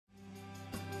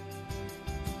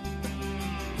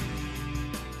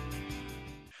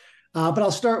But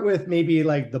I'll start with maybe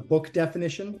like the book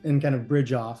definition and kind of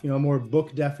bridge off. A more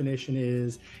book definition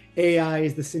is AI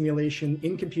is the simulation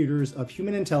in computers of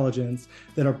human intelligence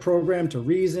that are programmed to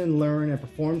reason, learn, and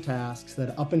perform tasks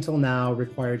that up until now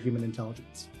required human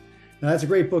intelligence. Now, that's a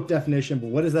great book definition, but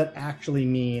what does that actually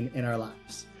mean in our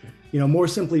lives? More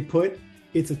simply put,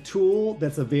 it's a tool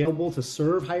that's available to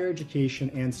serve higher education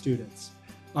and students.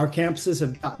 Our campuses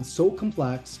have gotten so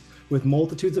complex with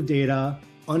multitudes of data,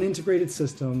 unintegrated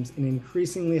systems, and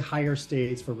increasingly higher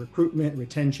stakes for recruitment,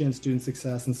 retention, student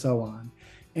success, and so on.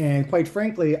 And quite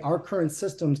frankly, our current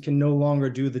systems can no longer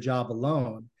do the job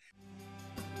alone.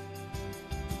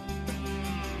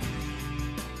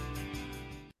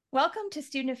 Welcome to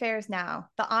Student Affairs Now,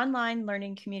 the online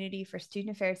learning community for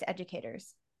student affairs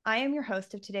educators. I am your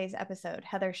host of today's episode,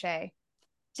 Heather Shea.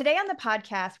 Today on the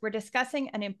podcast, we're discussing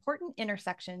an important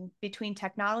intersection between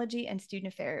technology and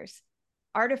student affairs.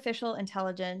 Artificial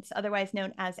intelligence, otherwise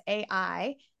known as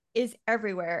AI, is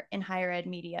everywhere in higher ed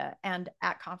media and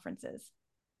at conferences.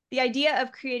 The idea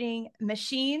of creating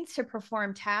machines to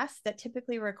perform tasks that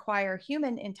typically require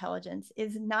human intelligence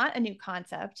is not a new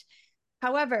concept.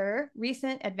 However,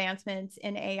 recent advancements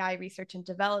in AI research and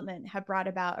development have brought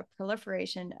about a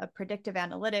proliferation of predictive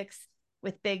analytics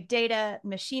with big data,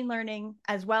 machine learning,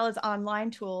 as well as online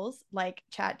tools like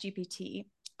ChatGPT,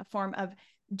 a form of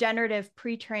generative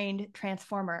pre-trained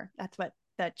transformer. That's what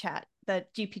the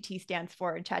GPT stands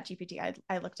for in ChatGPT.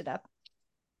 I looked it up.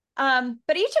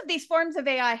 But each of these forms of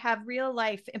AI have real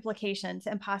life implications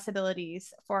and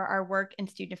possibilities for our work in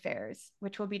student affairs,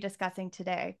 which we'll be discussing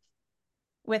today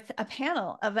with a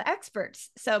panel of experts.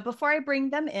 So before I bring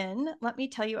them in, let me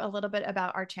tell you a little bit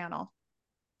about our channel.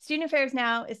 Student Affairs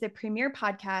Now is the premier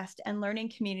podcast and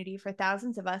learning community for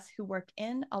thousands of us who work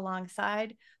in,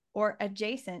 alongside, or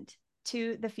adjacent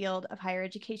to the field of higher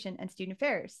education and student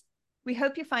affairs. We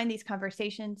hope you find these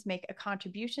conversations make a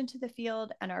contribution to the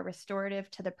field and are restorative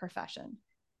to the profession.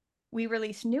 We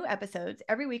release new episodes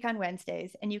every week on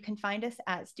Wednesdays, and you can find us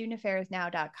at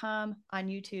studentaffairsnow.com, on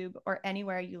YouTube, or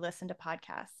anywhere you listen to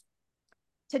podcasts.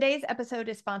 Today's episode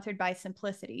is sponsored by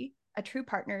Simplicity. A true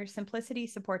partner, Simplicity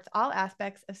supports all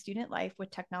aspects of student life with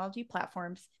technology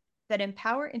platforms that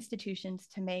empower institutions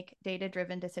to make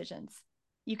data-driven decisions.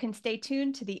 You can stay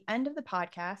tuned to the end of the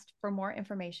podcast for more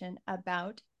information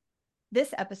about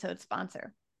this episode's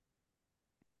sponsor.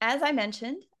 As I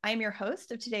mentioned, I am your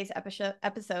host of today's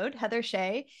episode, Heather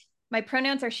Shea. My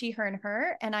pronouns are she, her, and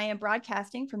her, and I am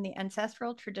broadcasting from the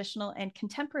ancestral, traditional, and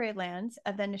contemporary lands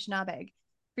of the Anishinaabe,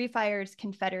 Free Fire's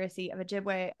Confederacy of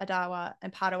Ojibwe, Odawa,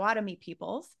 and Potawatomi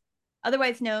peoples,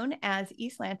 otherwise known as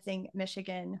East Lansing,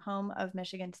 Michigan, home of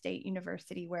Michigan State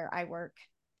University, where I work.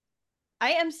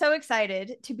 I am so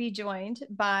excited to be joined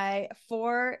by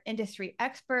 4 industry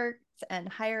experts and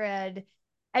higher ed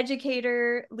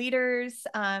educator leaders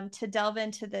to delve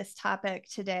into this topic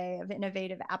today of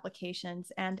innovative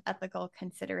applications and ethical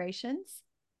considerations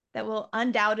that will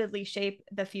undoubtedly shape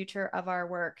the future of our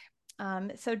work.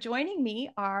 So joining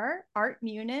me are Art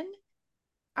Munin.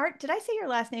 Art, did I say your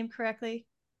last name correctly?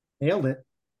 Nailed it.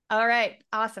 All right,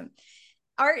 awesome.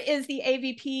 Art is the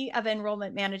AVP of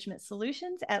Enrollment Management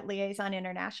Solutions at Liaison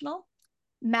International.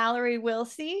 Mallory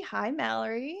Willsea, hi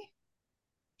Mallory,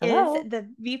 Hello. is the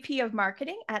VP of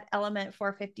Marketing at Element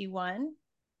 451.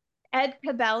 Ed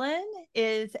Cabellon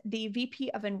is the VP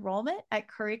of Enrollment at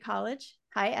Curry College.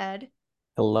 Hi, Ed.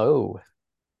 Hello.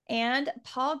 And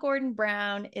Paul Gordon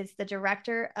Brown is the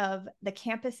Director of the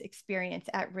Campus Experience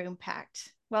at RoomPact.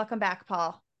 Welcome back,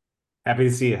 Paul. Happy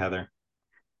to see you, Heather.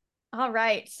 All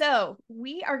right, so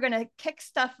we are going to kick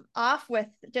stuff off with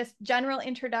just general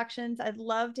introductions. I'd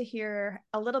love to hear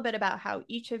a little bit about how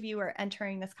each of you are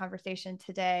entering this conversation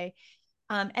today.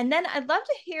 And then I'd love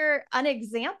to hear an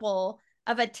example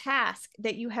of a task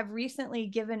that you have recently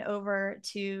given over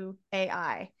to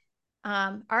AI.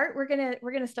 Art, we're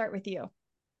gonna start with you.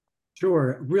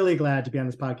 Sure. Really glad to be on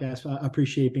this podcast. I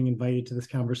appreciate being invited to this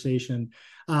conversation.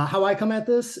 How I come at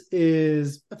this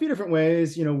is a few different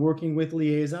ways. Working with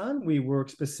Liaison, we work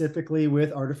specifically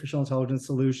with artificial intelligence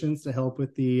solutions to help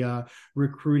with the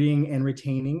recruiting and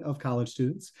retaining of college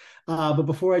students. But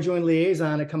before I joined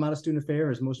Liaison, I come out of student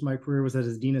affairs. Most of my career was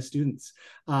as Dean of Students.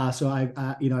 So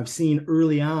I've seen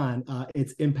early on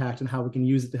its impact and how we can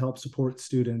use it to help support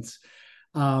students.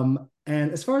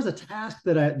 And as far as a task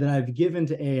that I've given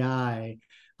to AI,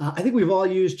 I think we've all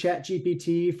used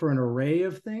ChatGPT for an array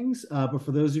of things. But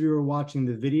for those of you who are watching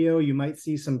the video, you might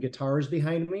see some guitars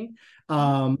behind me.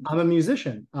 I'm a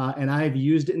musician, and I've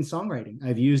used it in songwriting.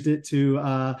 I've used it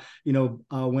to,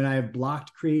 when I've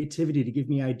blocked creativity to give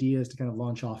me ideas to kind of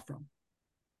launch off from.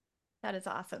 That is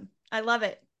awesome. I love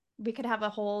it. we could have a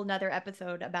whole nother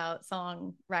episode about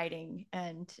songwriting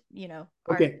and,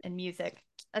 art Okay. and music.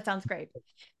 That sounds great.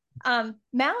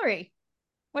 Mallory,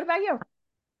 what about you?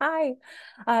 Hi.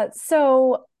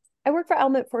 So I work for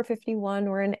Element 451.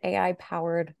 We're an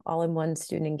AI-powered all-in-one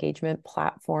student engagement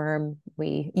platform.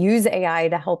 We use AI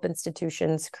to help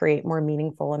institutions create more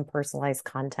meaningful and personalized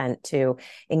content to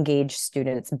engage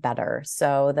students better.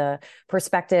 So the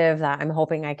perspective that I'm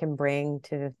hoping I can bring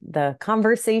to the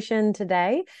conversation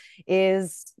today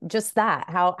is just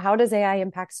that. How does AI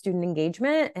impact student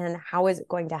engagement, and how is it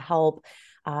going to help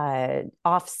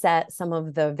offset some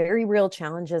of the very real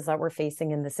challenges that we're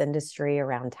facing in this industry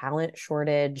around talent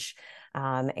shortage,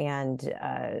 and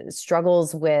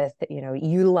struggles with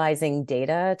utilizing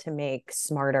data to make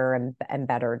smarter and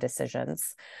better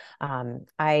decisions.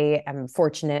 I am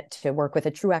fortunate to work with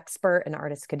a true expert in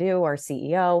Artist Cadu, our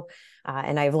CEO,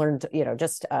 and I've learned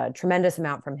just a tremendous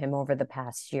amount from him over the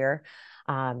past year.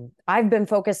 I've been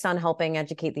focused on helping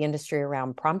educate the industry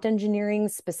around prompt engineering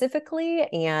specifically.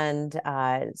 And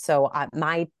so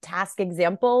my task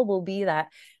example will be that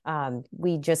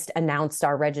we just announced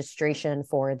our registration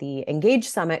for the Engage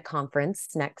Summit conference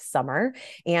next summer.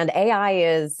 And AI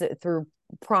is through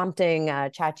prompting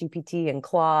ChatGPT and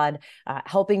Claude,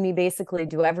 helping me basically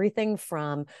do everything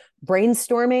from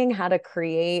brainstorming how to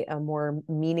create a more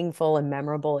meaningful and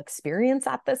memorable experience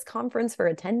at this conference for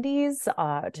attendees,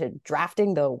 to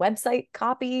drafting the website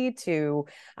copy, to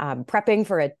prepping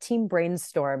for a team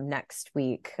brainstorm next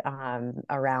week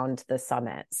around the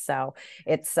summit. So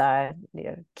it's a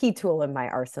key tool in my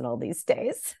arsenal these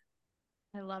days.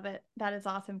 I love it. That is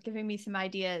awesome. Giving me some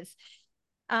ideas.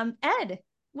 Ed,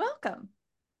 welcome.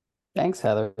 Thanks,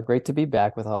 Heather. Great to be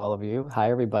back with all of you.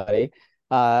 Hi, everybody.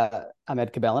 I'm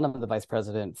Ed Cabellon. I'm the Vice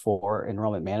President for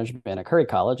Enrollment Management at Curry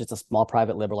College. It's a small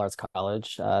private liberal arts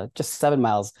college, just 7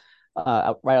 miles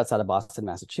right outside of Boston,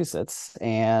 Massachusetts.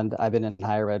 And I've been in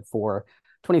higher ed for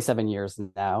 27 years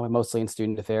now, and mostly in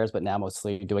student affairs, but now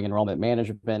mostly doing enrollment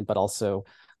management, but also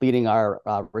leading our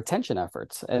retention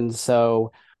efforts. And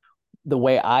so the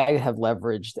way I have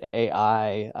leveraged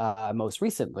AI most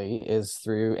recently is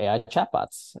through AI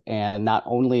chatbots, and not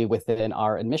only within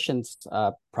our admissions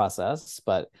process,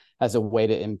 but as a way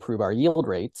to improve our yield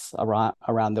rates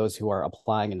around those who are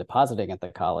applying and depositing at the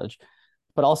college,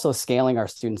 but also scaling our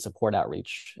student support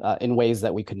outreach in ways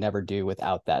that we could never do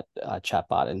without that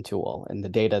chatbot and tool. And the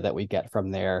data that we get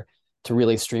from there to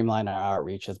really streamline our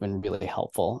outreach has been really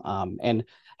helpful, and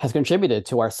has contributed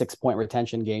to our 6-point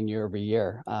retention gain year over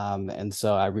year. And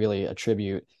so I really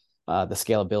attribute the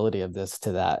scalability of this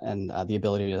to that, and the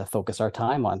ability to focus our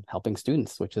time on helping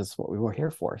students, which is what we were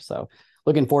here for. So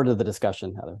looking forward to the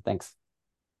discussion, Heather. Thanks.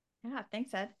 Yeah,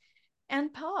 thanks, Ed.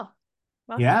 And Paul,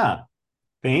 welcome. Yeah,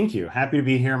 thank you. Happy to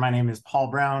be here. My name is Paul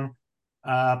Brown.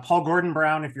 Paul Gordon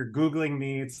Brown. If you're Googling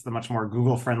me, it's the much more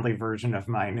Google-friendly version of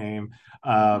my name.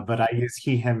 But I use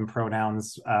he, him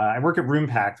pronouns. I work at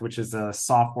RoomPact, which is a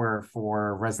software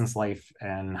for residence life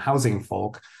and housing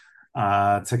folk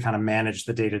to kind of manage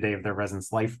the day-to-day of their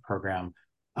residence life program.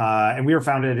 And we were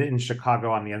founded in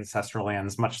Chicago on the ancestral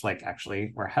lands, much like actually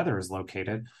where Heather is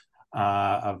located,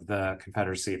 of the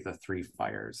Confederacy of the Three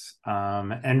Fires.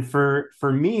 And for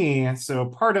me, so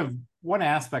part of one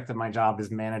aspect of my job is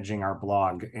managing our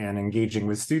blog and engaging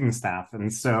with student staff.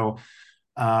 And so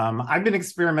I've been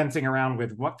experimenting around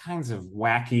with what kinds of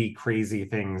wacky, crazy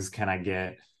things can I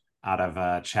get out of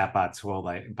a chatbot tool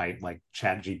like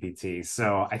ChatGPT.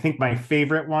 So I think my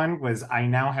favorite one was I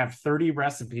now have 30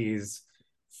 recipes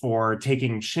for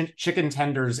taking chicken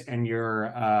tenders and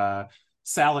your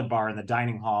salad bar in the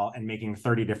dining hall and making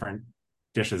 30 different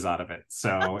dishes out of it.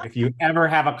 So if you ever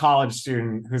have a college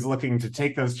student who's looking to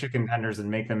take those chicken tenders and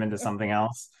make them into something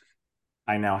else,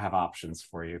 I now have options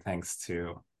for you, thanks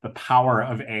to the power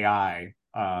of AI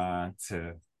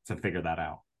to figure that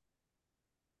out.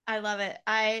 I love it.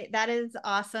 That is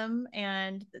awesome.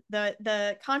 And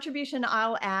the contribution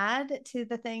I'll add to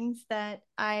the things that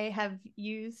I have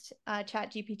used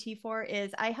ChatGPT for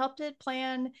is I helped it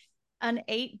plan an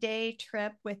 8-day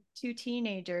trip with 2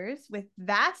 teenagers with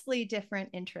vastly different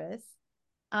interests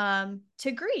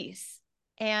to Greece.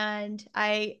 And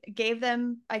I gave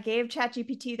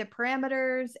ChatGPT the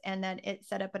parameters, and then it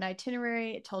set up an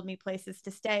itinerary. It told me places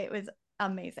to stay. It was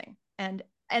amazing. And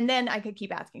then I could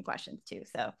keep asking questions too.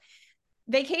 So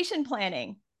vacation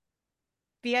planning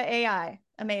via AI,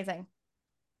 amazing.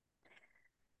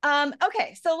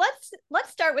 Okay, so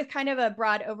let's start with kind of a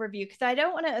broad overview, because I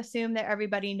don't want to assume that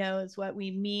everybody knows what we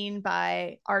mean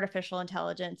by artificial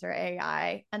intelligence or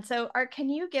AI. And so, Art, can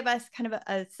you give us kind of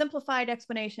a simplified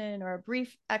explanation or a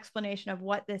brief explanation of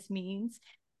what this means?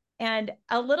 and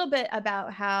a little bit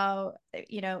about how,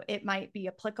 it might be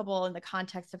applicable in the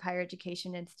context of higher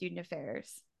education and student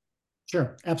affairs.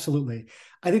 Sure, absolutely.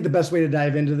 I think the best way to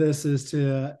dive into this is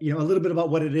to, a little bit about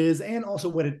what it is and also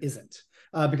what it isn't,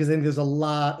 because I think there's a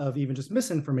lot of even just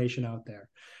misinformation out there.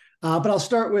 But I'll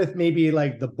start with maybe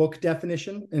like the book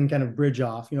definition and kind of bridge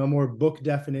off. A more book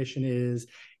definition is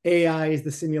AI is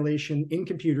the simulation in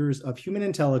computers of human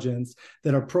intelligence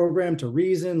that are programmed to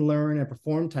reason, learn, and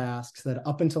perform tasks that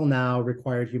up until now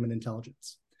required human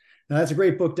intelligence. Now, that's a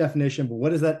great book definition, but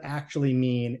what does that actually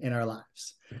mean in our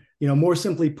lives? More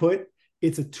simply put,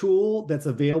 it's a tool that's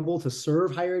available to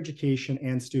serve higher education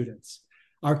and students.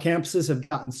 Our campuses have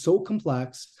gotten so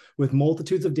complex with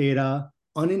multitudes of data,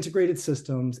 unintegrated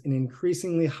systems, and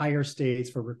increasingly higher stakes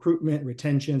for recruitment,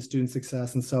 retention, student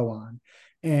success, and so on.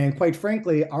 And quite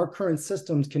frankly, our current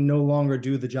systems can no longer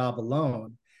do the job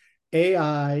alone.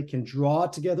 AI can draw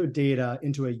together data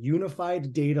into a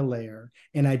unified data layer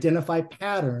and identify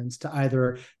patterns to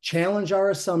either challenge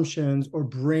our assumptions or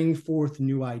bring forth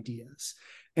new ideas.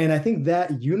 And I think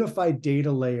that unified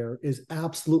data layer is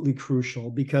absolutely crucial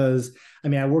because,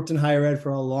 I worked in higher ed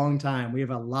for a long time. We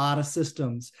have a lot of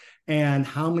systems, and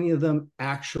how many of them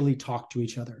actually talk to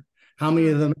each other? How many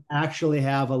of them actually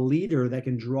have a leader that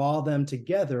can draw them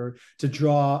together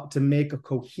to make a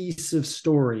cohesive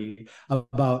story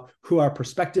about who our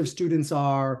prospective students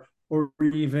are, or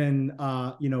even,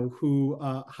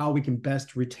 how we can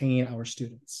best retain our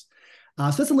students.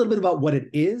 So that's a little bit about what it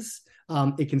is.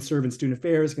 It can serve in student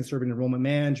affairs, it can serve in enrollment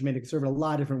management, it can serve in a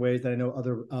lot of different ways that I know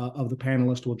other of the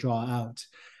panelists will draw out.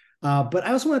 But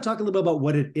I also want to talk a little bit about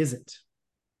what it isn't.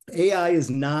 AI is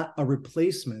not a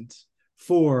replacement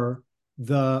for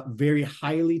the very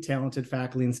highly talented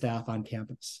faculty and staff on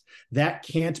campus. That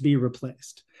can't be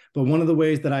replaced. But one of the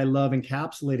ways that I love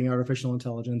encapsulating artificial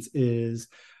intelligence is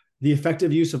the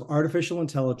effective use of artificial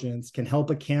intelligence can help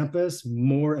a campus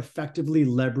more effectively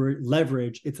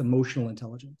leverage its emotional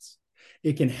intelligence.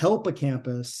 It can help a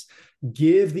campus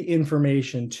give the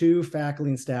information to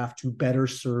faculty and staff to better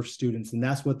serve students. And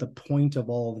that's what the point of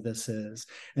all of this is.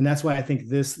 And that's why I think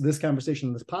this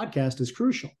conversation, this podcast is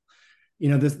crucial.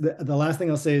 The last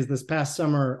thing I'll say is this past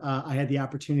summer, I had the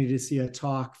opportunity to see a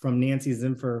talk from Nancy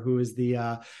Zimpher, who is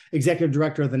the executive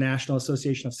director of the National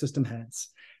Association of System Heads.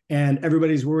 And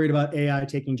everybody's worried about AI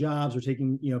taking jobs or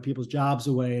taking people's jobs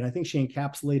away. And I think she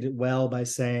encapsulated it well by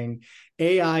saying,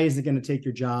 AI isn't going to take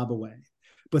your job away,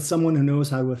 but someone who knows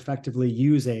how to effectively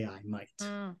use AI might.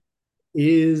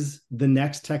 Is the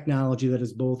next technology that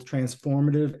is both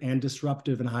transformative and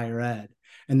disruptive in higher ed.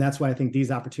 And that's why I think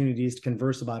these opportunities to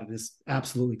converse about it is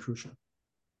absolutely crucial.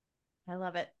 I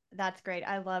love it. That's great.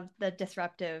 I love the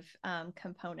disruptive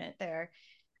component there.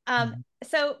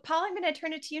 So Paul, I'm going to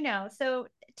turn it to you now. So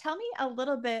tell me a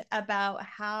little bit about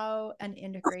how an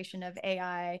integration of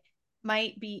AI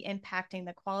might be impacting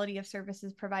the quality of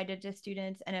services provided to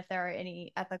students, and if there are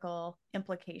any ethical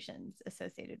implications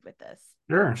associated with this.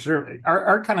 Sure.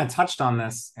 Art kind of touched on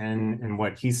this in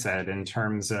what he said in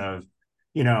terms of,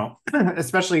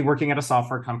 especially working at a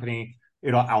software company,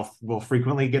 we'll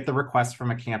frequently get the request from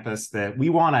a campus that we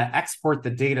want to export the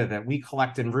data that we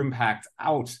collect in RoomPact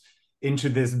out into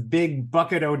this big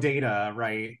bucket of data,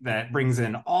 right? That brings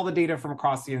in all the data from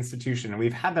across the institution. And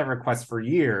we've had that request for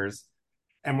years.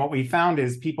 And what we found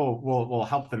is people will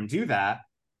help them do that.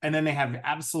 And then they have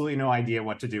absolutely no idea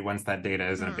what to do once that data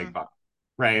is in a big bucket,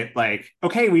 right? Like,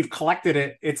 okay, we've collected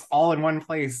it. It's all in one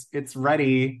place. It's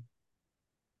ready.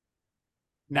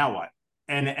 Now what?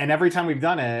 And every time we've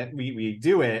done it, we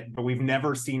do it, but we've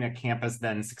never seen a campus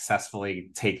then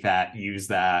successfully take that, use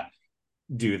that,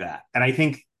 do that. And I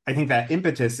think that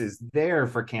impetus is there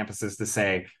for campuses to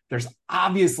say, there's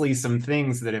obviously some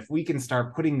things that if we can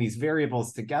start putting these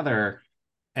variables together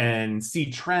and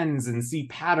see trends and see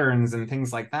patterns and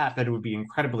things like that, that it would be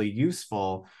incredibly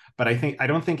useful. But I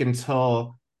don't think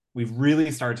until we've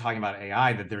really started talking about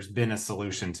AI that there's been a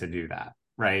solution to do that,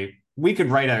 right? We could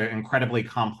write an incredibly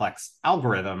complex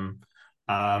algorithm.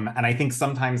 And I think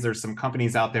sometimes there's some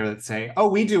companies out there that say, oh,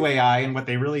 we do AI. And what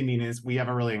they really mean is we have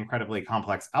a really incredibly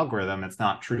complex algorithm. It's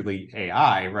not truly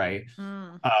AI, right?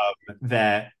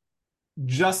 That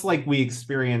just like we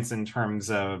experience in terms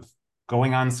of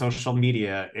going on social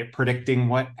media, it predicting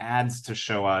what ads to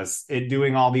show us, it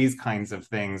doing all these kinds of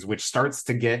things, which starts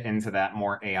to get into that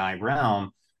more AI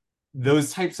realm.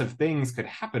 Those types of things could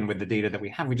happen with the data that we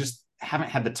have. We just haven't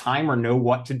had the time or know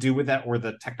what to do with that, or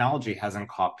the technology hasn't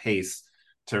caught pace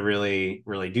to really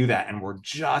do that. And we're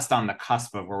just on the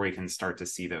cusp of where we can start to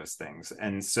see those things.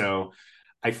 And so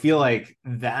I feel like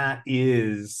that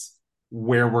is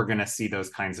where we're going to see those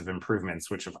kinds of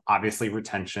improvements, which of obviously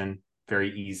retention,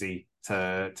 very easy.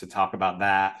 to talk about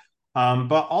that.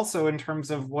 But also in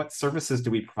terms of what services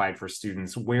do we provide for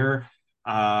students? Where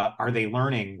are they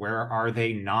learning? Where are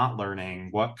they not learning?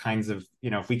 What kinds of,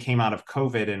 if we came out of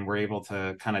COVID and we're able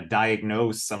to kind of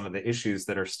diagnose some of the issues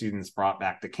that our students brought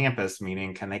back to campus,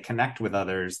 meaning can they connect with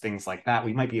others, things like that,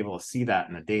 we might be able to see that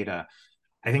in the data.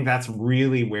 I think that's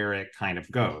really where it kind of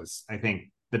goes. I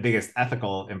think the biggest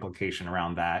ethical implication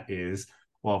around that is,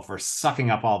 well, if we're sucking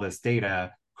up all this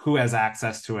data, who has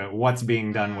access to it? What's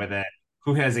being done with it?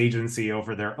 Who has agency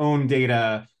over their own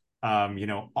data?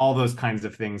 All those kinds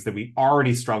of things that we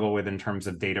already struggle with in terms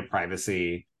of data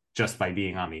privacy just by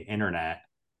being on the internet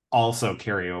also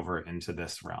carry over into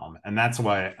this realm. And that's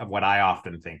what I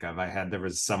often think of. There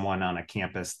was someone on a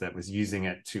campus that was using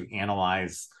it to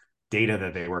analyze data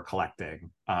that they were collecting,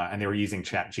 and they were using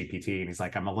ChatGPT. And he's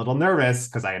like, I'm a little nervous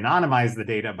because I anonymized the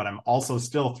data, but I'm also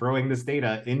still throwing this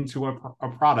data into a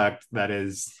product that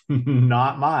is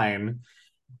not mine.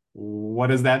 What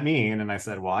does that mean? And I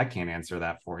said, well, I can't answer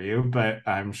that for you, but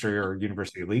I'm sure your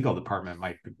university legal department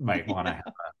might want to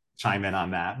chime in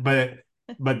on that. But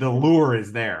the lure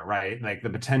is there, right? Like the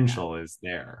potential is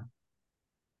there.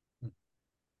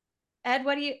 Ed,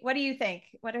 what do you think?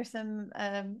 What are some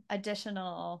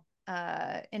additional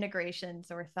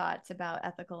integrations or thoughts about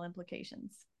ethical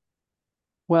implications?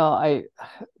 Well,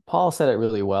 Paul said it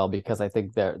really well, because I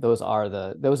think those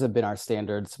have been our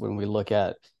standards when we look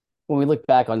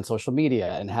back on social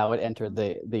media and how it entered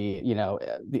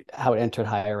how it entered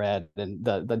higher ed, and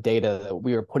the data that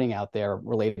we were putting out there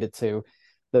related to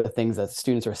the things that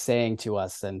students are saying to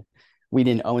us. And we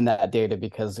didn't own that data,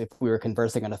 because if we were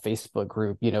conversing on a Facebook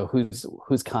group,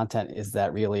 whose content is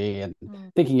that really? And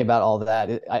thinking about all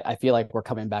that, I feel like we're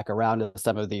coming back around to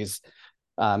some of these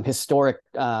historic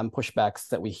pushbacks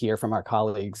that we hear from our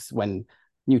colleagues when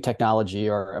new technology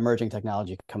or emerging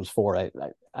technology comes forward.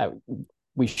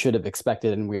 We should have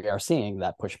expected, and we are seeing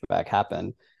that pushback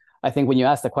happen. I think when you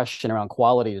ask the question around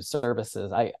quality of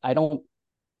services, I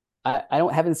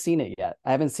haven't seen it yet.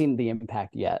 I haven't seen the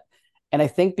impact yet. And I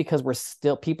think because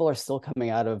people are still coming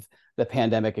out of the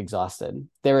pandemic exhausted.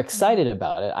 They're excited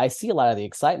about it. I see a lot of the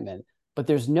excitement, but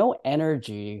there's no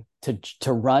energy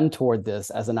to run toward this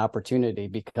as an opportunity,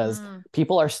 because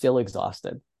people are still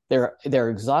exhausted. They're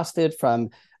exhausted from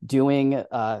doing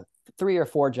 3 or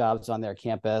 4 jobs on their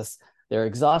campus. They're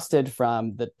exhausted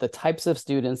from the types of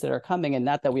students that are coming, and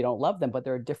not that we don't love them, but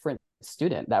they're a different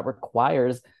student that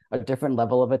requires a different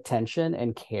level of attention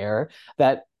and care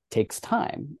that takes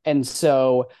time. And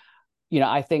so,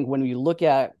 I think when we look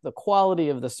at the quality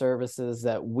of the services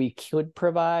that we could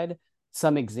provide,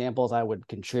 some examples I would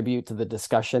contribute to the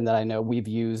discussion that I know we've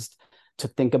used to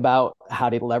think about how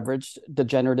to leverage the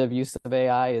generative use of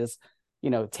AI is,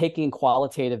 taking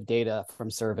qualitative data from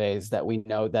surveys that we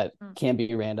know that can be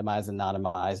randomized and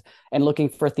anonymized, and looking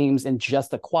for themes in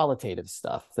just the qualitative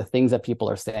stuff, the things that people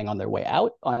are saying on their way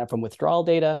out from withdrawal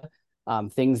data,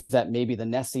 things that maybe the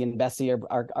Nessie and Bessie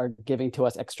are giving to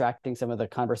us, extracting some of the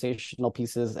conversational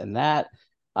pieces and that.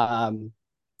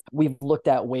 We've looked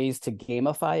at ways to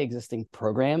gamify existing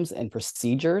programs and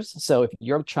procedures. So if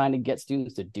you're trying to get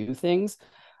students to do things,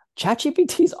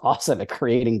 ChatGPT is awesome at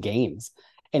creating games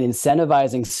and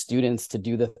incentivizing students to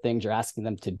do the things you're asking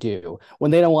them to do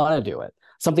when they don't want to do it.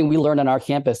 Something we learned on our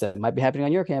campus that might be happening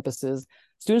on your campus is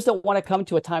students don't want to come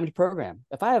to a timed program.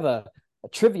 If I have a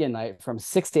trivia night from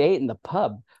 6 to 8 in the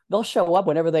pub, they'll show up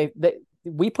whenever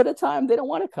we put a time, they don't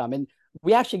want to come. And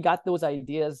we actually got those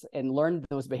ideas and learned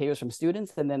those behaviors from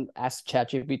students, and then asked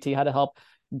ChatGPT how to help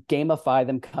gamify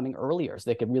them coming earlier so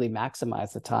they could really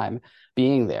maximize the time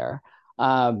being there.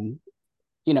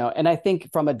 And I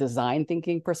think from a design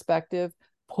thinking perspective,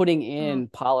 putting in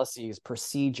policies,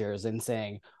 procedures, and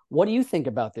saying, what do you think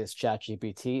about this,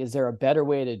 ChatGPT? Is there a better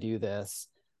way to do this?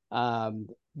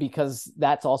 Because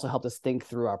that's also helped us think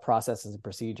through our processes and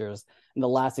procedures. And the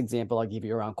last example I'll give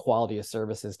you around quality of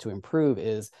services to improve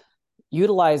is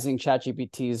utilizing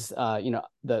ChatGPT's,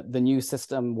 the new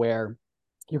system where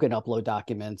you can upload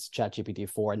documents, ChatGPT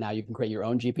 4, and now you can create your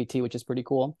own GPT, which is pretty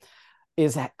cool,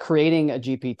 is creating a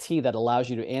GPT that allows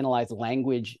you to analyze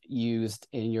language used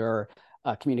in your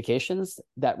communications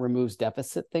that removes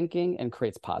deficit thinking and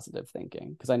creates positive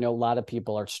thinking. Because I know a lot of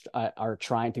people are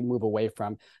trying to move away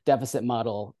from deficit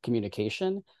model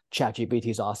communication. ChatGPT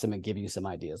is awesome and give you some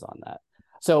ideas on that.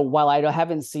 So while I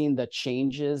haven't seen the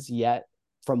changes yet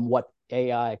from what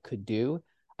AI could do,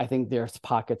 I think there's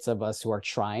pockets of us who are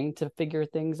trying to figure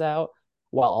things out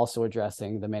while also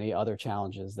addressing the many other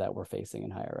challenges that we're facing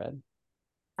in higher ed.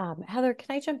 Heather,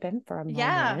 can I jump in for a moment?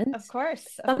 Yeah, of course.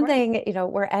 Something,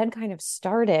 where Ed kind of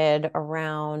started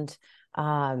around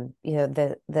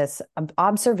this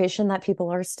observation that people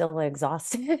are still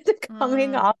exhausted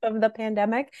coming off of the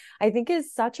pandemic, I think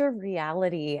is such a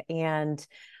reality. And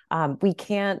we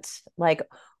can't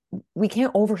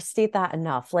overstate that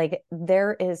enough. Like,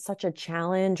 there is such a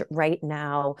challenge right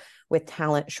now with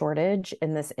talent shortage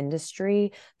in this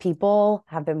industry. People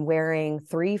have been wearing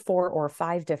 3, 4, or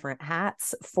 5 different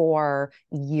hats for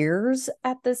years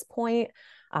at this point.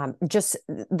 Just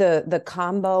the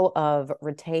combo of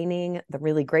retaining the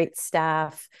really great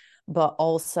staff, but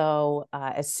also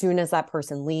as soon as that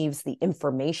person leaves, the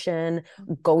information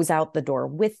goes out the door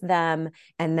with them,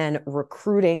 and then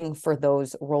recruiting for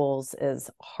those roles is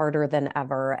harder than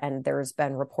ever. And there's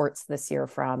been reports this year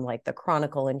from like the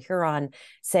Chronicle and Huron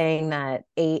saying that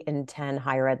 8 in 10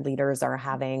 higher ed leaders are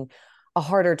having a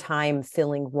harder time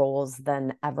filling roles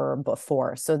than ever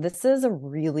before. So this is a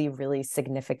really, really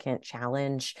significant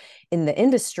challenge in the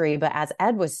industry. But as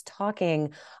Ed was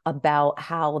talking about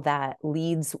how that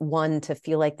leads one to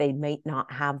feel like they might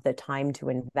not have the time to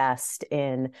invest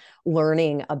in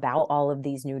learning about all of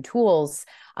these new tools.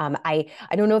 I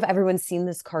don't know if everyone's seen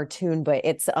this cartoon, but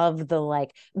it's of the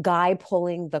like guy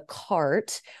pulling the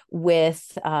cart with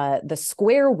the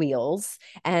square wheels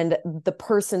and the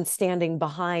person standing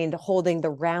behind holding the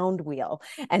round wheel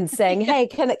and saying, hey,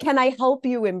 can I help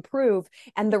you improve?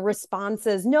 And the response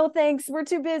is, no, thanks, we're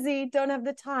too busy, don't have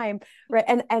the time. Right.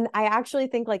 And I actually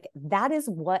think like that is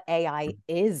what AI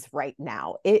is right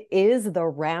now. It is the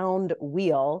round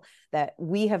wheel that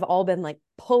we have all been like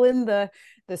pulling the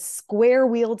square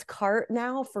wheeled cart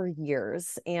now for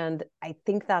years. And I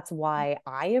think that's why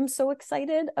I am so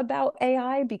excited about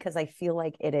AI, because I feel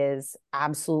like it is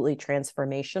absolutely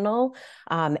transformational.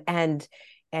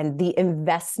 And the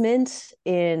investment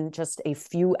in just a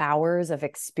few hours of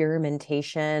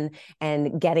experimentation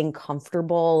and getting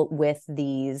comfortable with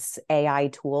these AI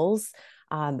tools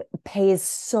pays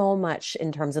so much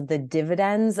in terms of the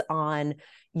dividends on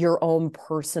your own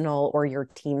personal or your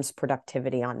team's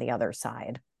productivity on the other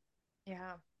side.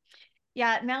 Yeah.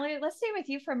 Yeah, Mallory, let's stay with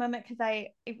you for a moment, because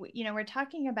we're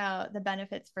talking about the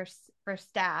benefits for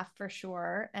staff for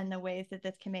sure, and the ways that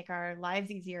this can make our lives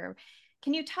easier.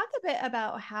 Can you talk a bit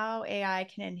about how AI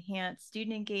can enhance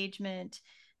student engagement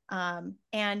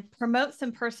and promote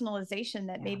some personalization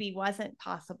that maybe wasn't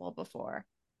possible before?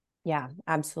 Yeah,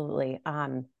 absolutely.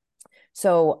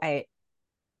 So I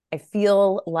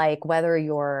feel like whether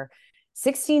you're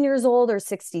 16 years old or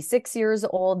 66 years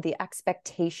old, the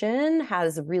expectation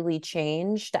has really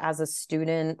changed as a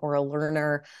student or a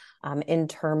learner in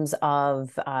terms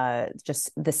of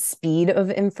just the speed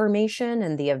of information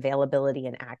and the availability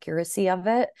and accuracy of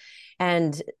it.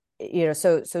 And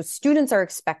so students are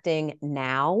expecting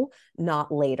now,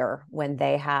 not later, when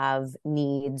they have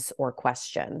needs or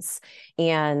questions.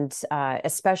 And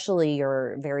especially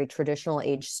your very traditional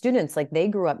age students, like they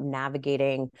grew up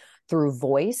navigating through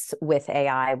voice with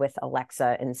AI, with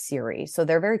Alexa and Siri. So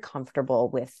they're very comfortable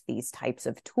with these types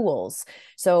of tools.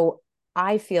 So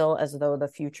I feel as though the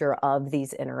future of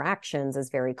these interactions is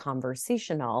very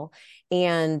conversational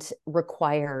and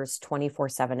requires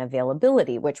 24/7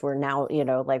 availability, which we're now,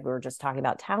 like we were just talking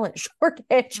about talent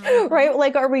shortage, right?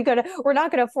 Like, we're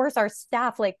not going to force our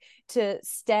staff like to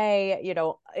stay,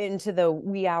 into the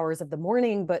wee hours of the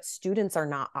morning, but students are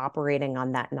not operating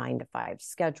on that 9 to 5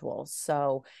 schedule.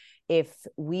 So if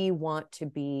we want to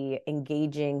be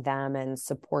engaging them and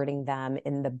supporting them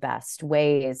in the best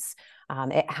ways,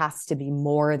 it has to be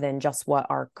more than just what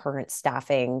our current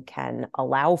staffing can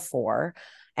allow for.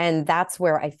 And that's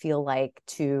where I feel like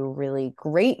two really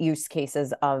great use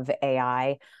cases of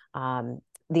AI,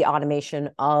 the automation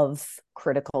of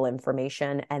critical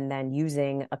information and then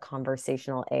using a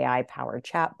conversational AI-powered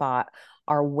chatbot,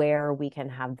 are where we can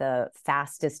have the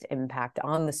fastest impact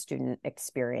on the student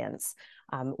experience.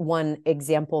 One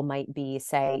example might be,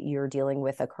 say, you're dealing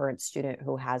with a current student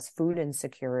who has food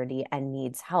insecurity and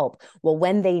needs help. Well,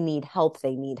 when they need help,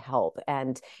 they need help.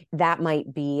 And that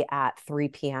might be at 3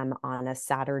 p.m. on a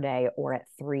Saturday or at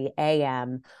 3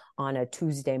 a.m. on a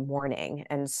Tuesday morning.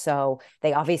 And so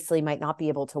they obviously might not be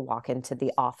able to walk into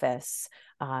the office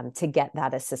to get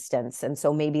that assistance. And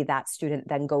so maybe that student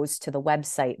then goes to the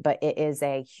website, but it is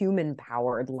a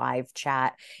human-powered live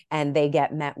chat and they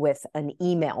get met with an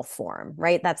email form,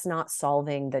 right? That's not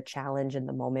solving the challenge in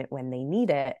the moment when they need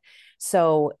it.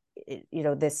 So,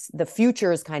 the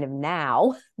future is kind of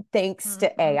now, thanks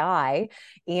to AI.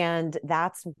 And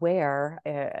that's where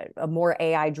a more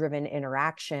AI-driven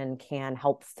interaction can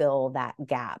help fill that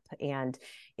gap. And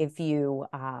if you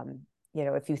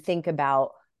think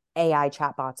about AI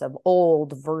chatbots of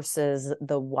old versus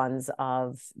the ones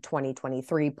of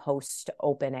 2023 post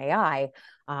OpenAI,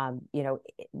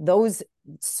 those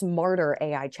smarter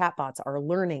AI chatbots are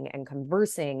learning and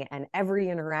conversing, and every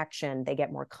interaction they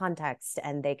get more context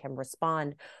and they can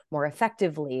respond more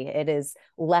effectively. It is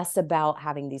less about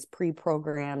having these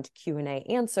pre-programmed Q&A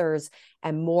answers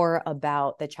and more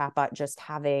about the chatbot just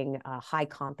having high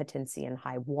competency and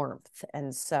high warmth.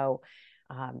 And so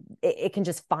it can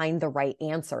just find the right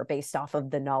answer based off of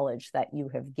the knowledge that you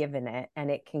have given it, and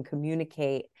it can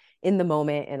communicate in the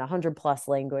moment in 100+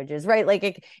 languages, right?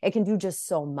 Like it can do just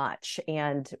so much.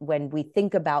 And when we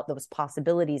think about those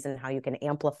possibilities and how you can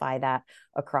amplify that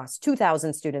across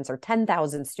 2,000 students or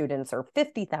 10,000 students or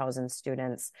 50,000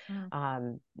 students,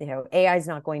 AI is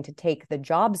not going to take the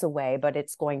jobs away, but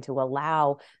it's going to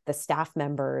allow the staff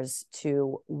members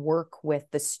to work with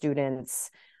the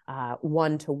students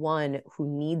one-to-one who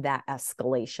need that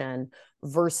escalation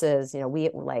versus,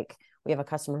 we have a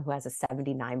customer who has a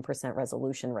 79%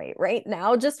 resolution rate right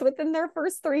now, just within their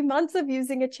first 3 months of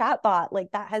using a chatbot.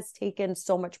 Like, that has taken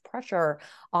so much pressure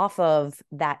off of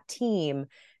that team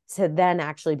to then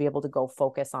actually be able to go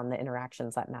focus on the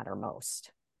interactions that matter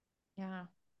most. Yeah.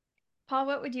 Paul,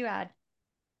 what would you add?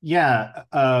 Yeah.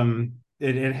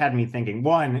 It had me thinking,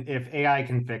 one, if AI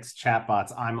can fix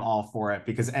chatbots, I'm all for it,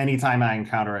 because anytime I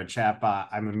encounter a chatbot,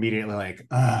 I'm immediately like,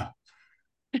 ugh,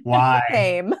 why?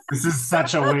 Same. This is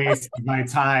such a waste of my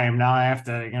time. Now I have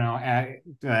to,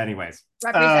 anyways.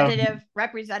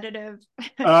 Representative.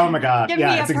 Oh my God. Give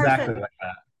Yeah, me it's a person. exactly like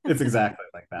that. It's exactly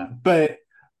like that. But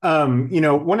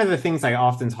one of the things I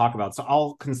often talk about, so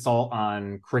I'll consult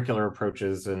on curricular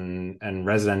approaches and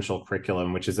residential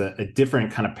curriculum, which is a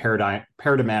different kind of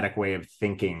paradigmatic way of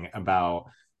thinking about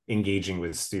engaging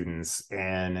with students.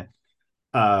 And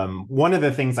one of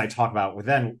the things I talk about with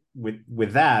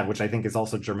that, which I think is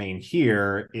also germane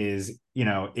here, is,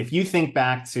 if you think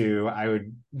back to, I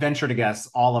would venture to guess,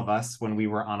 all of us when we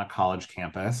were on a college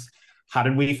campus, how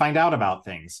did we find out about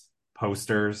things?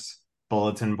 Posters,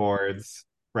 bulletin boards,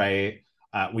 right?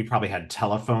 We probably had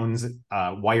telephones,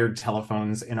 wired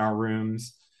telephones in our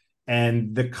rooms.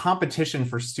 And the competition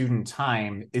for student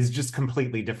time is just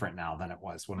completely different now than it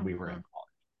was when we were in college.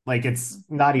 Like, it's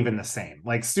not even the same.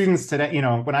 Like, students today,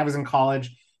 when I was in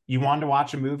college, you wanted to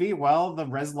watch a movie, well, the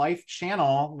Res Life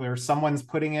channel, where someone's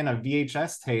putting in a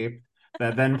VHS tape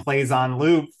that then plays on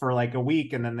loop for like a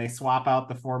week, and then they swap out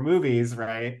the 4 movies,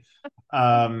 right?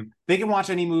 They can watch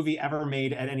any movie ever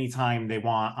made at any time they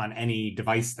want on any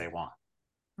device they want.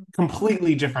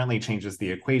 Completely differently changes the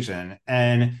equation.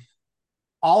 And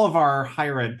all of our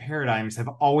higher ed paradigms have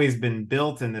always been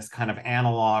built in this kind of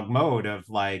analog mode of,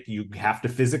 like, you have to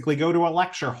physically go to a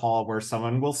lecture hall where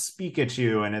someone will speak at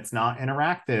you and it's not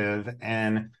interactive.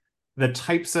 And the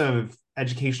types of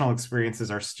educational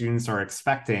experiences our students are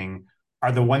expecting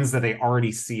are the ones that they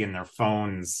already see in their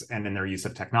phones and in their use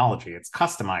of technology. It's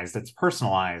customized, it's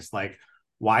personalized. Like,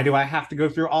 why do I have to go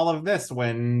through all of this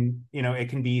when, it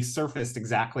can be surfaced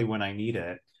exactly when I need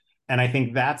it? And I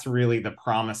think that's really the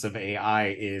promise of AI,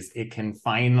 is it can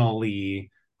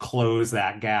finally close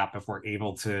that gap if we're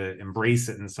able to embrace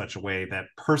it in such a way that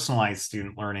personalized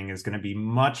student learning is going to be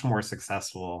much more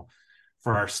successful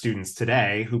for our students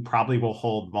today, who probably will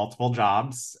hold multiple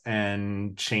jobs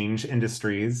and change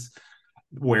industries.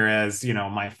 Whereas,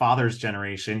 my father's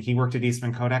generation, he worked at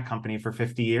Eastman Kodak Company for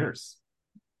 50 years.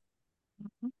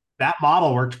 That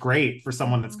model worked great for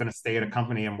someone that's going to stay at a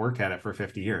company and work at it for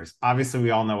 50 years. Obviously,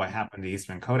 we all know what happened to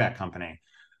Eastman Kodak Company.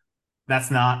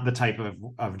 That's not the type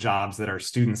of jobs that our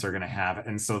students are going to have.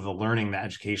 And so the learning, the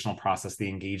educational process, the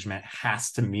engagement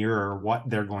has to mirror what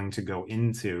they're going to go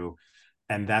into.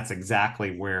 And that's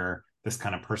exactly where this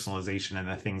kind of personalization and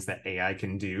the things that AI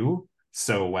can do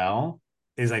so well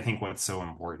is, I think, what's so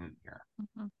important here.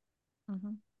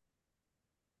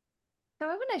 So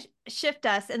I want to shift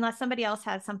us, unless somebody else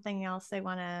has something else they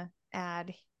want to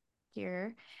add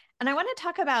here. And I want to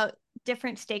talk about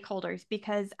different stakeholders,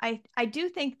 because I do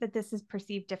think that this is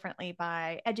perceived differently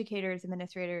by educators,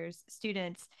 administrators,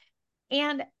 students.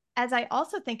 And as I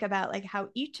also think about like how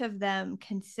each of them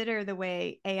consider the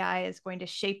way AI is going to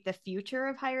shape the future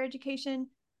of higher education,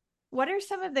 what are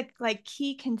some of the like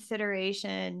key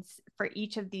considerations for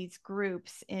each of these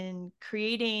groups in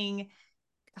creating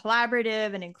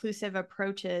collaborative and inclusive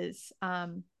approaches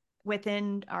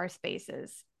within our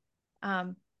spaces?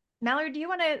 Mallory, do you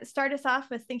want to start us off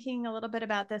with thinking a little bit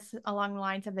about this along the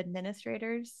lines of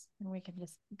administrators, and we can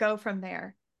just go from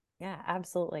there? Yeah,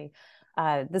 absolutely.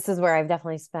 This is where I've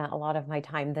definitely spent a lot of my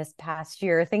time this past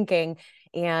year thinking,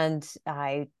 and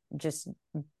I just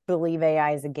believe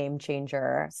AI is a game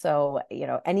changer. So,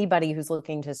 anybody who's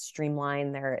looking to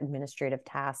streamline their administrative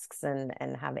tasks and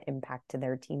have an impact to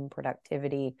their team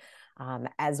productivity,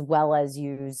 as well as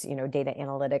use, data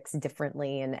analytics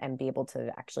differently and be able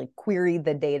to actually query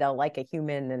the data like a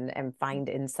human and find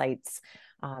insights.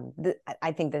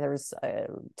 I think that there's a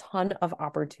ton of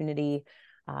opportunity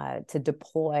to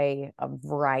deploy a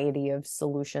variety of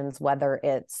solutions, whether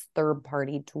it's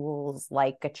third-party tools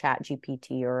like a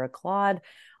ChatGPT or a Claude,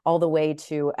 all the way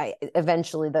to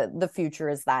eventually the future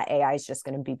is that AI is just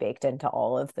going to be baked into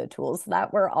all of the tools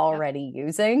that we're already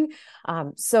using.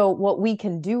 So what we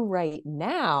can do right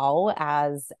now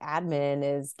as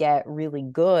admin is get really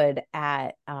good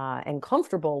at and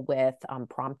comfortable with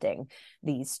prompting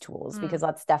these tools, because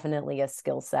that's definitely a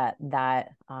skill set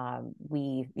that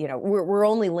we're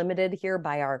only limited here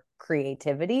by our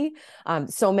creativity.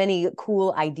 So many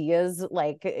cool ideas,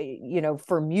 like,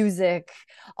 for music,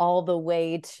 all the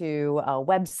way to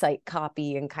website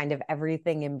copy and kind of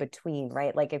everything in between,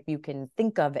 right? Like, if you can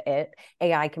think of it,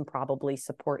 AI can probably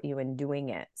support you in doing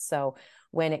it. So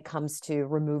when it comes to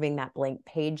removing that blank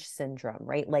page syndrome,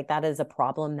 right? Like, that is a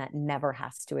problem that never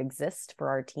has to exist for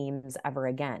our teams ever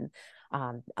again.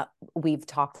 We've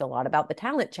talked a lot about the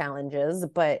talent challenges,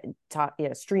 but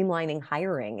streamlining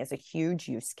hiring is a huge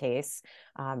use case,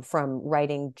 from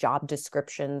writing job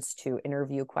descriptions to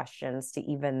interview questions to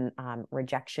even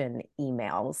rejection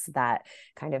emails that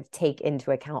kind of take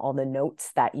into account all the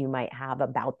notes that you might have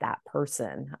about that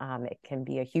person. It can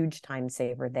be a huge time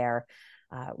saver there.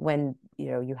 When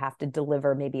you have to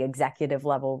deliver maybe executive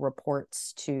level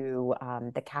reports to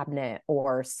the cabinet,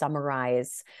 or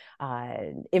summarize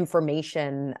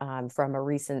information from a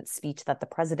recent speech that the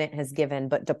president has given,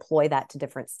 but deploy that to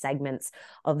different segments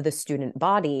of the student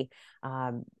body,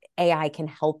 AI can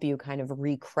help you kind of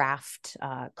recraft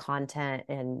content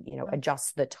and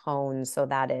adjust the tone so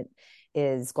that it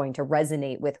is going to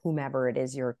resonate with whomever it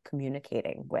is you're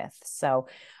communicating with. So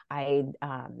I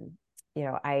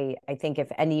think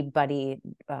if anybody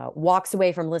walks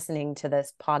away from listening to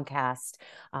this podcast,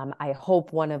 I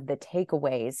hope one of the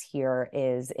takeaways here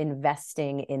is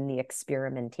investing in the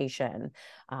experimentation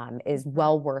is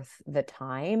well worth the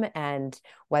time. And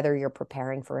whether you're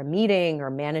preparing for a meeting or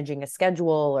managing a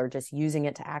schedule or just using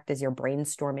it to act as your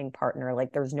brainstorming partner,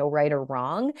 like, there's no right or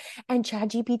wrong. And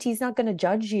ChatGPT is not going to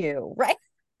judge you, right?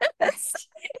 It's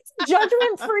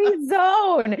judgment-free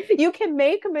zone. You can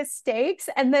make mistakes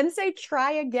and then say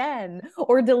try again,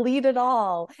 or delete it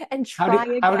all and try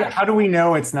again. How do we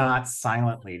know it's not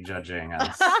silently judging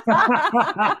us?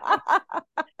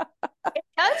 It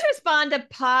does respond to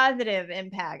positive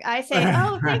impact. I say,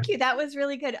 oh, thank you, that was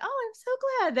really good. Oh, I'm so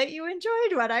glad that you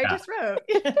enjoyed what I just wrote.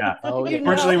 Oh, yeah.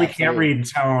 Unfortunately, we can't read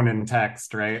tone in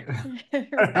text, right?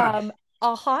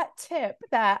 A hot tip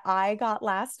that I got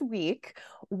last week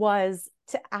was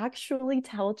to actually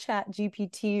tell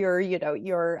ChatGPT or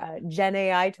your Gen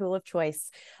AI tool of choice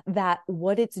that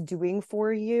what it's doing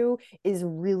for you is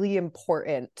really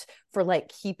important for, like,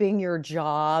 keeping your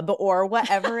job or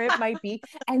whatever it might be,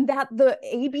 and that the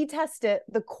A/B test it,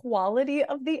 the quality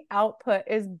of the output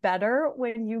is better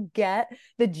when you get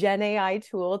the Gen AI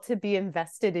tool to be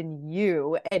invested in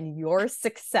you and your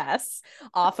success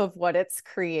off of what it's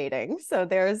creating. So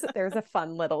there's a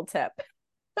fun little tip.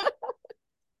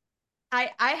 I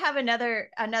have another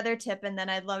tip, and then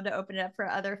I'd love to open it up for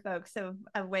other folks of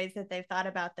ways that they've thought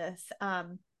about this.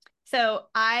 So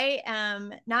I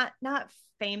am not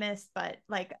famous, but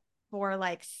for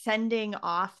sending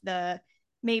off the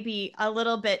maybe a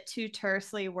little bit too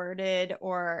tersely worded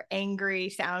or angry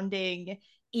sounding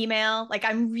email. Like,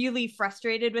 I'm really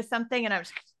frustrated with something,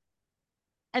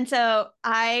 and so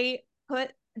I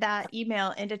put that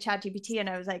email into ChatGPT and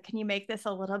I was like, can you make this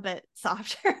a little bit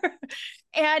softer?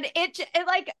 And it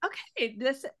okay,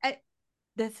 this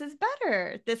is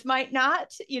better. This might not,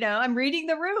 I'm reading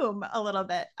the room a little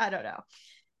bit. I don't know.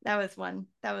 That was one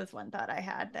thought I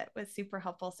had that was super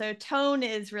helpful. So tone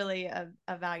is really a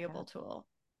valuable tool.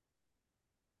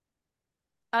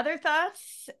 Other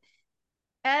thoughts?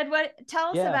 Ed,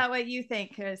 tell us about what you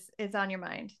think is on your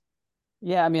mind.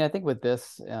 Yeah, I mean, I think with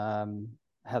this,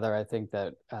 Heather, I think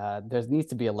that there needs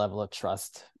to be a level of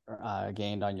trust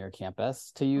gained on your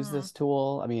campus to use this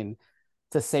tool. I mean,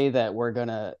 to say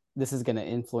that this is gonna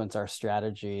influence our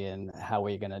strategy and how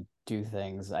we're gonna do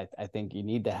things, I think you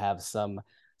need to have some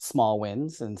small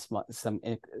wins and some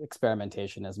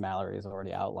experimentation, as Mallory has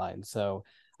already outlined. So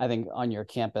I think on your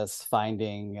campus,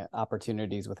 finding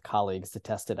opportunities with colleagues to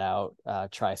test it out,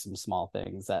 try some small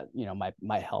things that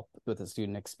might help with the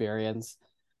student experience.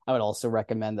 I would also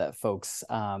recommend that folks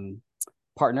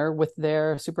partner with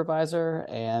their supervisor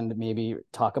and maybe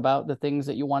talk about the things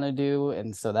that you want to do.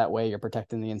 And so that way you're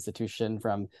protecting the institution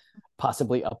from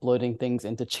possibly uploading things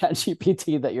into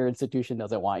ChatGPT that your institution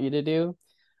doesn't want you to do.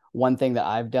 One thing that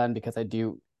I've done, because I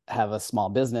do have a small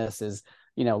business, is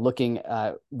looking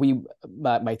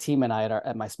my team and I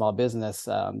at my small business,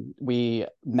 we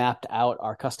mapped out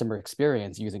our customer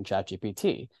experience using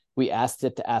ChatGPT. We asked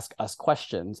it to ask us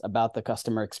questions about the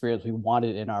customer experience we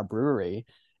wanted in our brewery,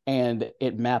 and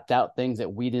it mapped out things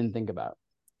that we didn't think about,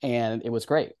 and it was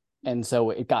great. And so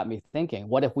it got me thinking,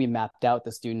 what if we mapped out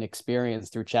the student experience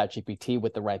through ChatGPT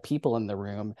with the right people in the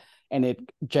room, and it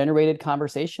generated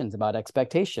conversations about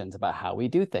expectations, about how we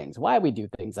do things, why we do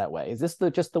things that way. Is this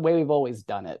just the way we've always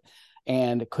done it?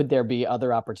 And could there be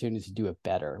other opportunities to do it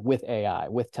better with AI,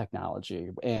 with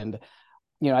technology? And,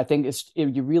 I think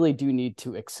you really do need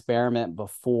to experiment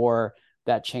before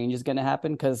that change is going to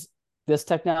happen, because this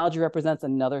technology represents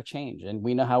another change, and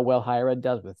we know how well higher ed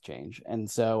does with change. And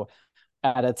so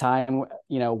at a time,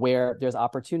 where there's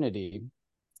opportunity,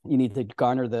 you need to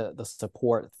garner the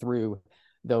support through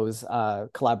those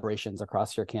collaborations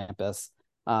across your campus.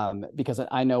 Because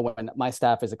I know when my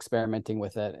staff is experimenting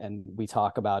with it and we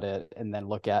talk about it and then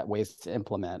look at ways to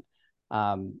implement,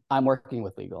 I'm working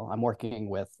with legal. I'm working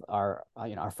with our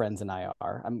friends in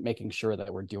IR. I'm making sure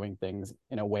that we're doing things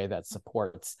in a way that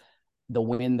supports the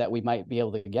win that we might be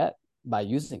able to get by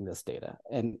using this data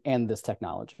and this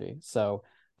technology. So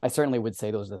I certainly would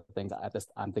say those are the things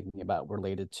I'm thinking about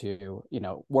related to,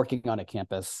 working on a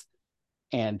campus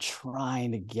and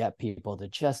trying to get people to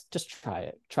just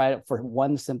try it for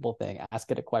one simple thing. Ask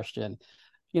it a question,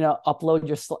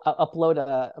 upload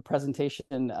a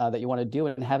presentation that you want to do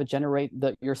and have it generate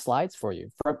your slides for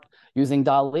you using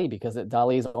DALL-E, because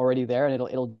DALL-E is already there and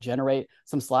it'll generate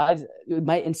some slides. It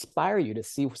might inspire you to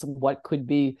see what could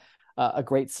be a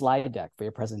great slide deck for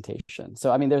your presentation.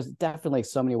 So, I mean, there's definitely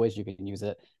so many ways you can use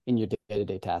it in your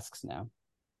day-to-day tasks now.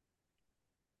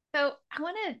 So I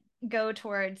want to go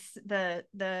towards the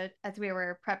as we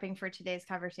were prepping for today's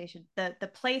conversation,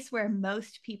 the place where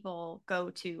most people go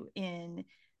to in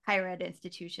higher ed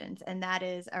institutions, and that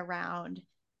is around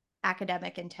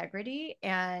academic integrity.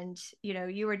 And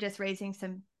you were just raising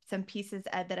some pieces,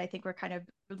 Ed, that I think were kind of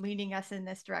leading us in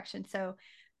this direction. So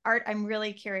Art, I'm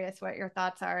really curious what your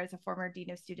thoughts are as a former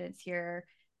dean of students here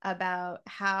about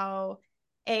how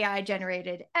AI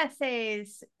generated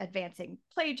essays, advancing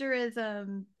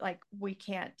plagiarism, like we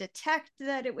can't detect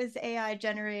that it was AI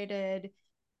generated.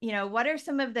 What are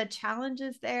some of the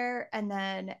challenges there? And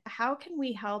then how can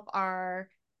we help our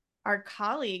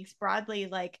colleagues broadly,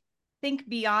 like, think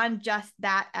beyond just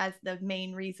that as the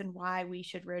main reason why we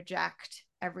should reject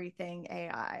everything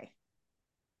AI?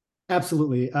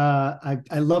 Absolutely. I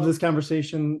love this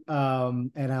conversation,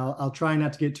 and I'll try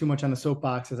not to get too much on the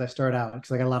soapbox as I start out,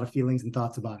 because I got a lot of feelings and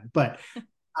thoughts about it. But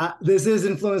this is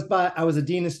influenced by, I was a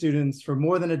dean of students for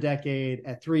more than a decade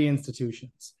at 3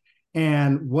 institutions.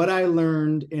 And what I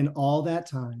learned in all that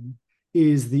time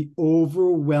is the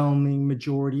overwhelming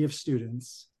majority of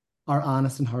students are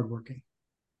honest and hardworking.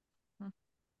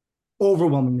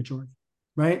 Overwhelming majority,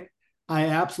 right? I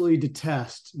absolutely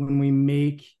detest when we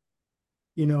make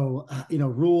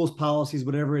rules, policies,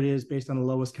 whatever it is, based on the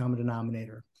lowest common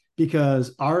denominator.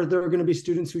 Because are there going to be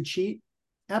students who cheat?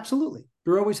 Absolutely.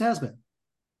 There always has been.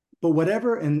 But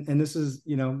whatever, and this is,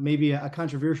 maybe a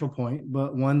controversial point,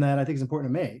 but one that I think is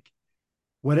important to make,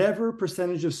 whatever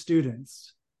percentage of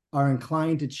students are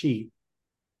inclined to cheat,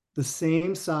 the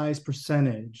same size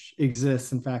percentage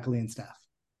exists in faculty and staff.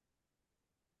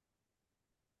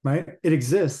 Right? It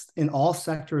exists in all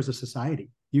sectors of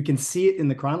society. You can see it in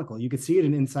the Chronicle. You can see it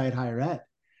in Inside Higher Ed,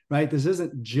 right? This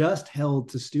isn't just held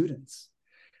to students.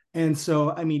 And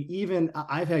so, I mean, even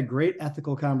I've had great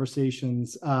ethical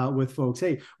conversations with folks.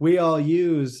 Hey, we all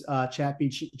use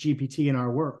ChatGPT in our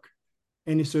work.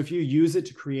 And so if you use it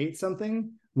to create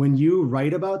something, when you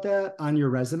write about that on your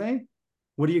resume,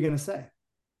 what are you going to say?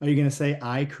 Are you going to say,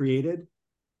 I created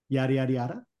yada, yada,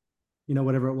 yada,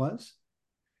 whatever it was?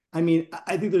 I mean,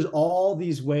 I think there's all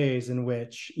these ways in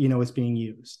which, it's being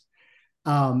used.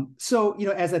 So,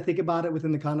 as I think about it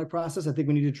within the conduct process, I think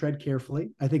we need to tread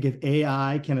carefully. I think if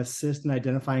AI can assist in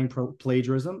identifying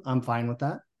plagiarism, I'm fine with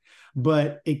that.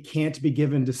 But it can't be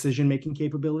given decision-making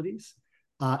capabilities.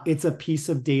 It's a piece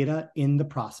of data in the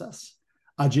process.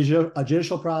 A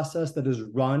judicial process that is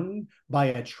run by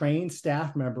a trained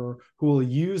staff member who will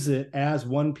use it as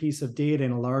one piece of data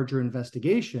in a larger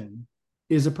investigation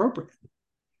is appropriate.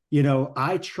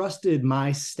 I trusted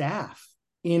my staff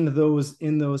in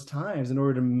those times in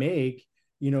order to make,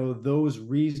 those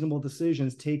reasonable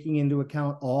decisions, taking into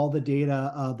account all the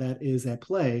data that is at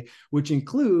play, which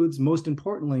includes, most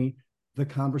importantly, the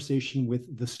conversation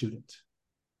with the student,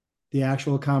 the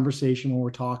actual conversation when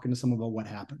we're talking to someone about what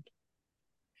happened.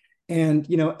 And,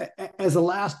 as a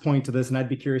last point to this, and I'd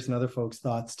be curious in other folks'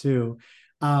 thoughts too,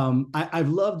 I've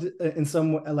loved in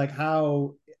some, like,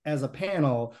 how as a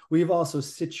panel, we've also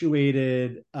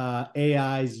situated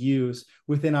AI's use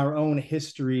within our own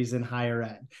histories in higher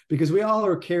ed, because we all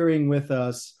are carrying with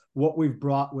us what we've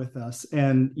brought with us.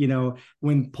 And,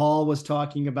 when Paul was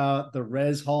talking about the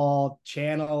Res Hall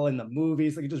channel and the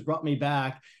movies, like, it just brought me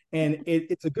back. And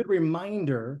it's a good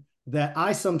reminder that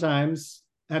I sometimes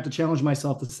have to challenge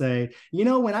myself to say,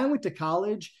 when I went to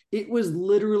college, it was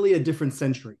literally a different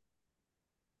century.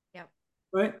 Yeah.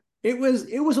 Right. It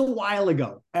was a while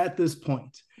ago at this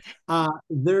point.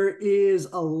 There is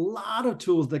a lot of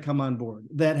tools that come on board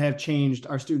that have changed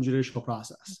our student judicial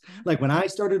process. Mm-hmm. Like, when I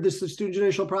started this student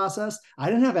judicial process, I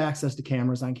didn't have access to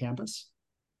cameras on campus.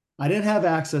 I didn't have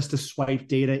access to swipe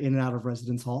data in and out of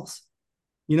residence halls.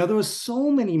 There was so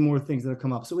many more things that have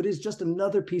come up. So it is just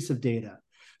another piece of data.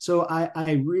 So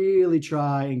I really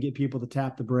try and get people to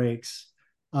tap the brakes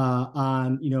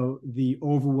on, the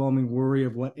overwhelming worry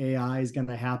of what AI is going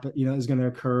to happen, is going to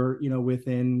occur,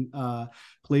 within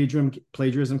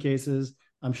plagiarism cases.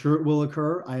 I'm sure it will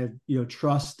occur. I have,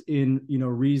 trust in,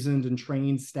 reasoned and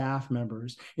trained staff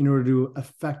members in order to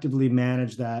effectively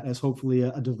manage that as hopefully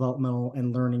a developmental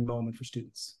and learning moment for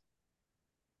students.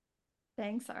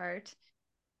 Thanks, Art.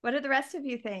 What do the rest of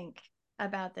you think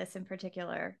about this in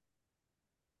particular?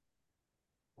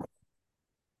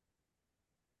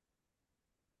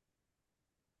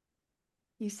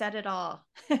 You said it all.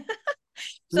 So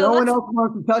no one else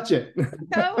wants to touch it.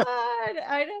 Come on.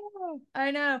 I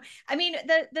know. I mean,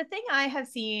 the thing I have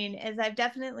seen is I've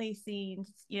definitely seen,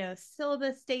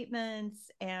 syllabus statements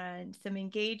and some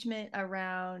engagement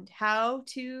around how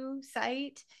to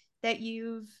cite that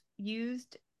you've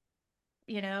used,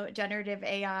 generative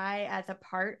AI as a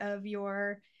part of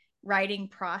your writing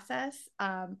process.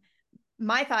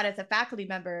 My thought as a faculty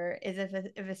member is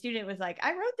if a student was like,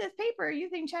 I wrote this paper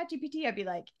using ChatGPT, I'd be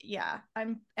like, yeah,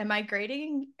 am I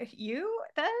grading you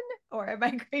then? Or am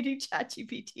I grading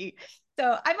ChatGPT?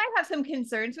 So I might have some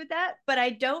concerns with that, but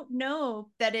I don't know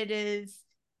that it is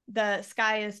the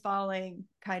sky is falling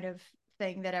kind of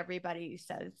thing that everybody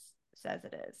says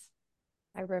it is.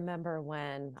 I remember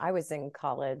when I was in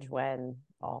college when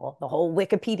the whole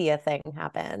Wikipedia thing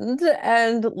happened,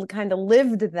 and kind of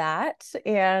lived that.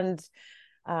 And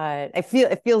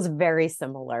it feels very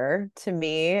similar to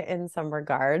me in some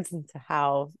regards, and to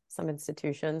how some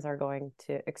institutions are going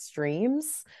to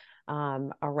extremes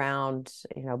around,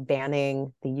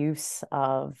 banning the use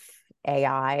of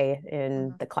AI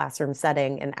in the classroom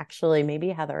setting. And actually, maybe,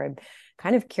 Heather, I'm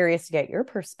kind of curious to get your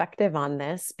perspective on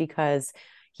this, because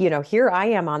here I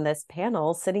am on this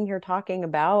panel sitting here talking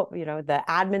about, the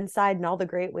admin side and all the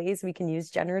great ways we can use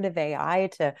generative AI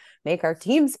to make our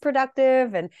teams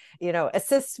productive and,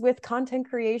 assist with content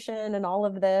creation and all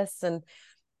of this. And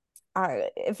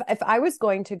if I was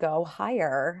going to go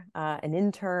hire an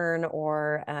intern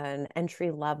or an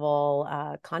entry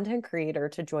level content creator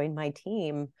to join my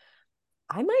team,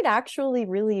 I might actually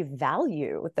really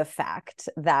value the fact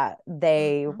that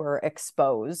they were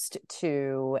exposed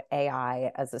to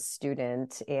AI as a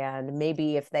student. And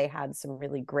maybe if they had some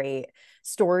really great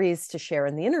stories to share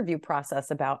in the interview process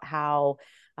about how,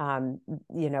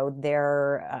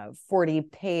 their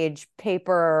 40-page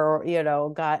paper,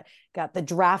 got the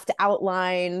draft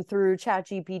outline through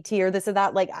ChatGPT or this or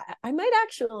that, like, I might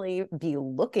actually be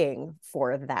looking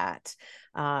for that.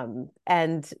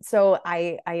 And so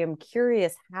I am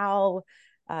curious how,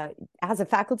 as a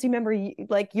faculty member,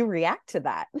 you react to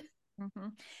that. Mm-hmm.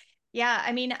 Yeah,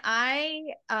 I mean,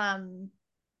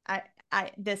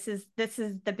 this is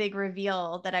the big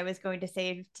reveal that I was going to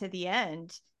save to the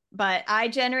end, but I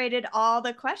generated all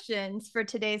the questions for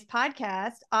today's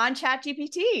podcast on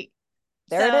ChatGPT.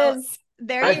 It is.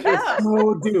 There you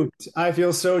go. I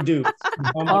feel so duped.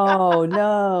 Oh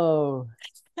no.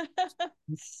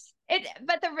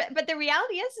 But the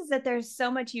reality is that there's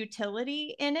so much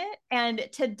utility in it, and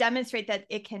to demonstrate that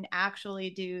it can actually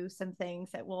do some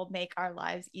things that will make our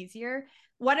lives easier.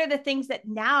 What are the things that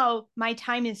now my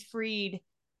time is freed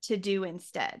to do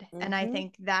instead? And I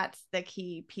think that's the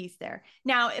key piece there.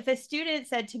 Now, if a student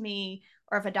said to me,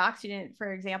 or if a doc student,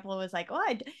 for example, was like, oh,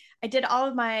 I did all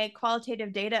of my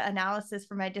qualitative data analysis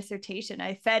for my dissertation,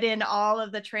 I fed in all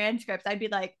of the transcripts, I'd be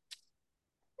like,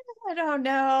 I don't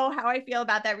know how I feel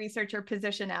about that researcher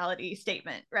positionality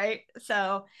statement, right?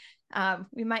 So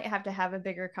we might have to have a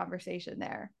bigger conversation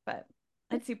there, but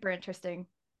let's super interesting.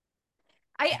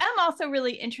 I am also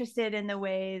really interested in the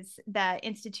ways that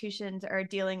institutions are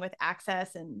dealing with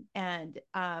access and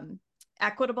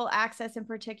equitable access in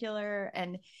particular,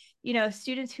 and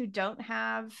students who don't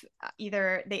have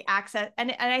either the access,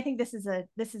 and I think this is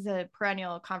a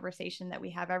perennial conversation that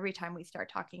we have every time we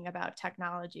start talking about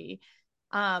technology.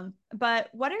 But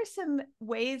what are some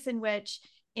ways in which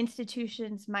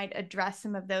institutions might address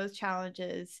some of those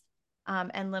challenges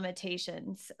and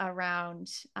limitations around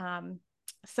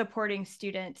supporting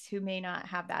students who may not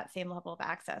have that same level of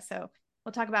access? So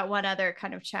we'll talk about one other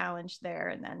kind of challenge there,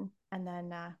 and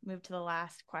then move to the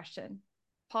last question.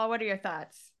 Paul, what are your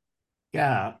thoughts?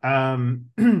 Yeah.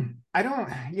 I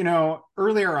don't,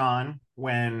 earlier on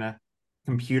when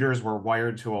computers were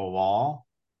wired to a wall,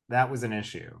 that was an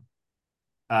issue.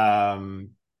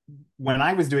 When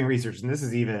I was doing research, and this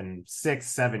is even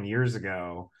 6-7 years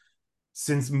ago,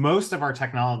 since most of our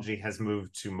technology has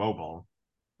moved to mobile,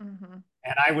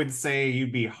 and I would say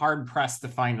you'd be hard pressed to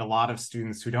find a lot of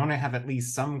students who don't have at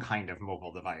least some kind of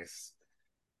mobile device,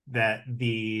 that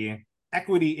the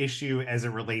equity issue as it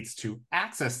relates to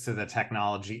access to the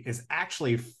technology is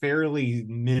actually fairly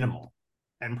minimal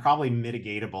and probably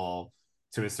mitigatable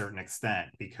to a certain extent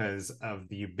because of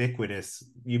the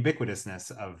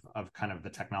ubiquitousness of kind of the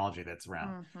technology that's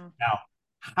around. Now,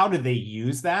 how do they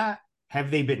use that? Have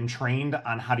they been trained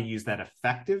on how to use that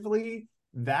effectively?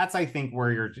 That's, I think,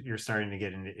 where you're starting to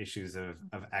get into issues of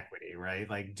equity, right?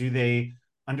 Like, do they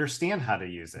understand how to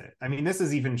use it? I mean, this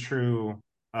is even true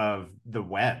of the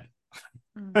web.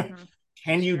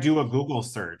 Can you do a Google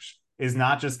search? Is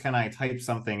not just, can I type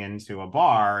something into a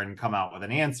bar and come out with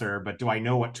an answer, but do I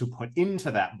know what to put into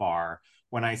that bar?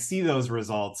 When I see those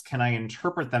results, can I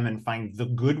interpret them and find the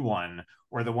good one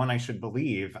or the one I should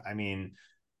believe? I mean,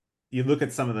 you look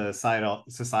at some of the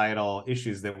societal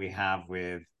issues that we have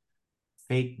with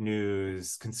fake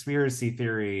news, conspiracy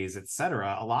theories,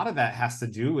 etc. A lot of that has to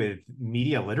do with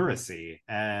media literacy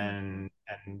and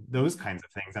those kinds of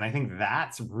things. And I think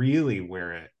that's really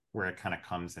where it kind of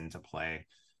comes into play.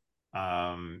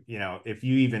 If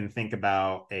you even think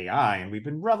about AI, and we've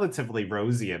been relatively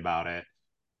rosy about it,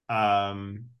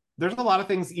 there's a lot of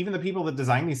things, even the people that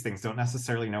design these things don't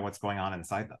necessarily know what's going on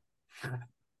inside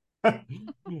them.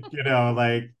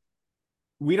 Like,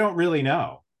 we don't really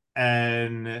know.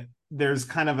 And there's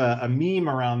kind of a meme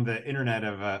around the internet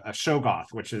of a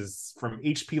Shoggoth, which is from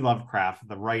H.P. Lovecraft,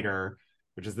 the writer,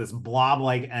 which is this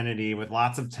blob-like entity with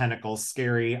lots of tentacles,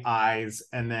 scary eyes,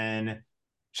 and then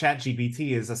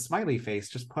ChatGPT is a smiley face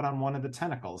just put on one of the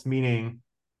tentacles, meaning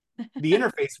the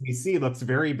interface we see looks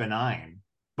very benign,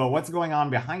 but what's going on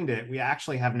behind it, we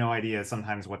actually have no idea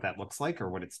sometimes what that looks like or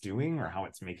what it's doing or how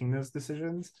it's making those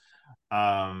decisions.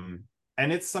 And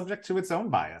it's subject to its own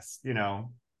bias.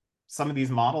 Some of these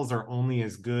models are only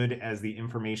as good as the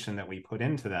information that we put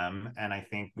into them. And I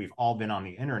think we've all been on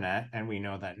the internet, and we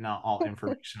know that not all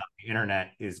information on the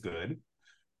internet is good.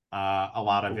 A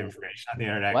lot of information on the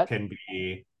internet can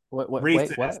be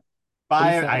racist. What?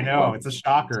 I know, it's a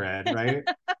shocker, Ed, right?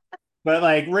 But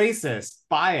like racist,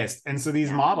 biased. And so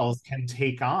these models can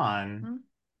take on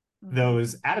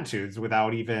those attitudes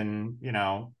without even,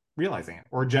 realizing it,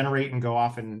 or generate and go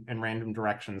off in random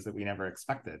directions that we never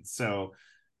expected. So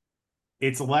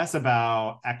it's less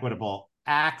about equitable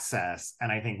access,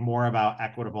 and I think more about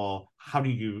equitable, what do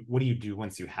you do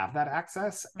once you have that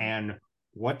access? And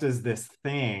what does this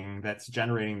thing that's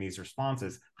generating these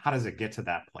responses, how does it get to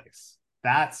that place?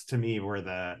 That's, to me, where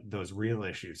those real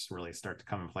issues really start to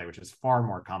come in play, which is far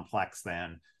more complex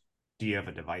than, do you have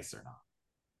a device or not?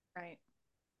 Right.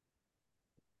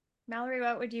 Mallory,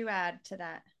 what would you add to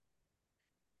that?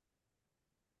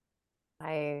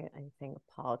 I think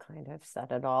Paul kind of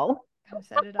said it all.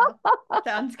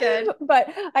 Sounds good.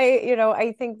 But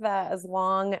I think that as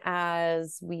long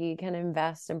as we can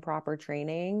invest in proper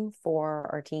training for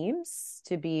our teams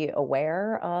to be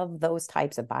aware of those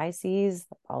types of biases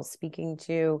that Paul's speaking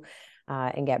to,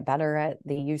 and get better at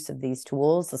the use of these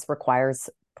tools, this requires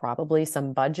probably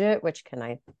some budget, which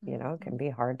can be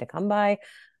hard to come by.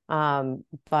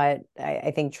 But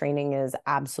I think training is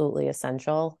absolutely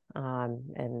essential.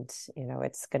 And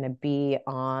it's going to be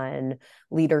on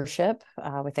leadership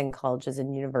within colleges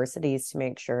and universities to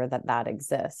make sure that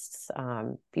exists.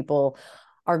 People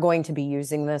are going to be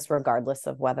using this regardless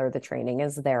of whether the training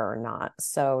is there or not.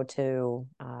 So to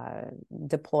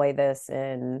deploy this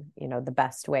in, the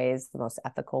best ways, the most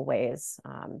ethical ways,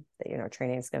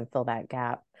 training is going to fill that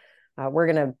gap We're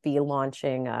going to be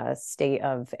launching a state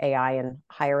of AI and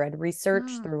higher ed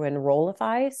research through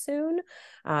Enrollify soon.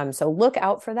 So look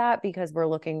out for that, because we're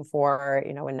looking for,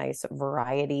 you know, a nice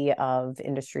variety of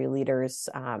industry leaders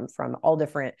from all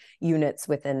different units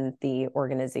within the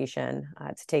organization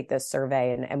to take this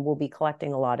survey. And we'll be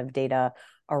collecting a lot of data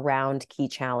around key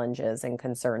challenges and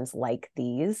concerns like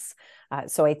these.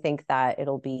 So I think that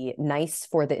it'll be nice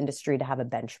for the industry to have a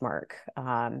benchmark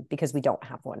because we don't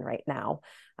have one right now.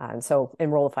 So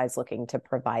Enrollify is looking to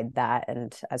provide that.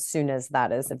 And as soon as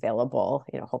that is available,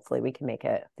 you know, hopefully we can make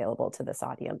it available to this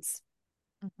audience.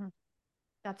 Mm-hmm.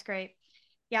 That's great.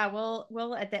 Yeah,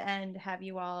 we'll at the end have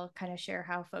you all kind of share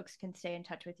how folks can stay in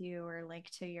touch with you or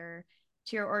link to your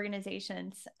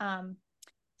organizations.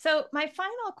 So my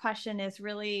final question is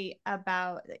really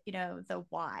about, you know, the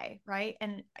why, right?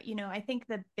 And, you know, I think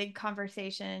the big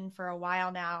conversation for a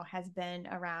while now has been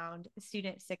around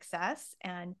student success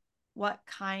and what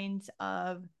kinds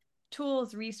of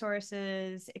tools,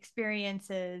 resources,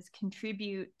 experiences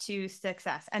contribute to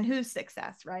success and whose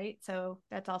success, right? So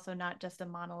that's also not just a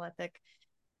monolithic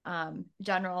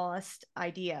generalist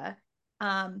idea.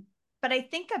 But I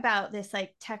think about this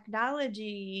like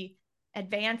technology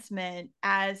advancement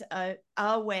as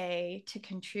a way to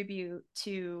contribute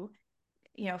to,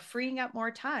 you know, freeing up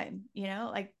more time. You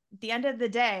know, like at the end of the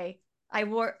day, I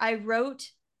wrote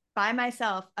by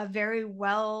myself a very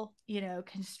well, you know,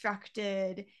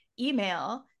 constructed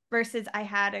email versus I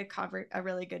had a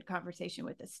really good conversation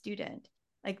with a student.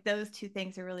 Like those two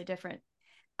things are really different.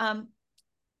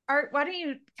 Art, why don't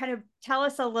you kind of tell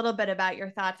us a little bit about your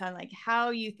thoughts on like how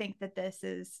you think that this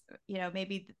is, you know,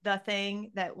 maybe the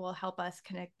thing that will help us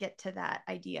kind of get to that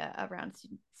idea around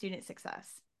student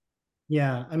success.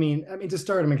 Yeah, I mean, to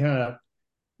start, kind of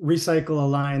recycle a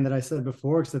line that I said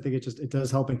before, because I think it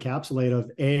does help encapsulate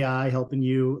of AI helping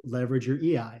you leverage your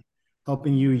EI,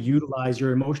 helping you utilize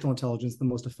your emotional intelligence the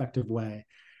most effective way.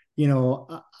 You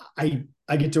know,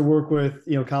 I get to work with,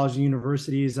 you know, colleges and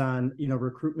universities on, you know,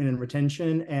 recruitment and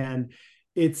retention, and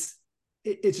it's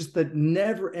just the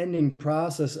never ending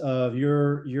process of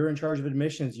you're in charge of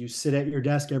admissions. You sit at your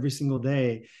desk every single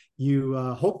day. You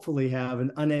hopefully have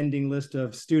an unending list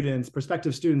of students,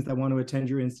 prospective students that want to attend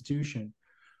your institution.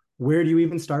 Where do you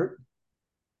even start?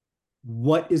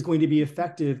 What is going to be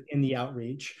effective in the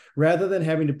outreach, rather than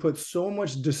having to put so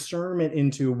much discernment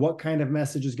into what kind of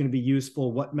message is going to be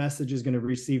useful, what message is going to be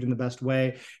received in the best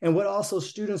way, and what also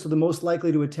students are the most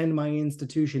likely to attend my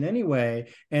institution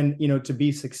anyway. And, you know, to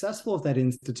be successful at that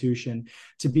institution,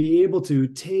 to be able to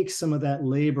take some of that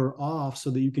labor off so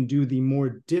that you can do the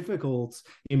more difficult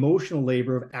emotional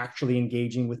labor of actually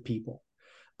engaging with people.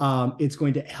 It's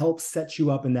going to help set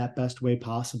you up in that best way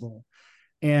possible.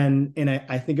 And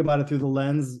I think about it through the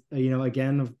lens, you know,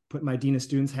 again, of putting my Dean of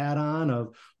Students hat on,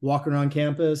 of walking around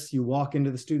campus. You walk into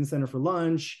the Student Center for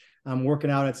lunch. I'm working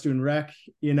out at Student Rec,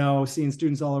 you know, seeing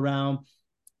students all around.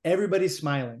 Everybody's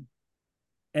smiling.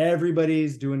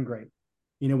 Everybody's doing great.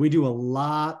 You know, we do a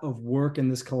lot of work in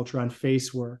this culture on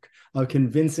face work, of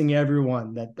convincing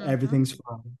everyone that everything's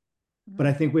fine. But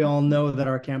I think we all know that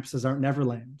our campuses aren't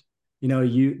Neverland. You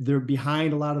know, they're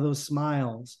behind a lot of those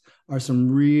smiles are some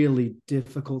really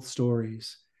difficult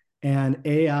stories. And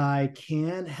AI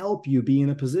can help you be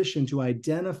in a position to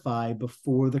identify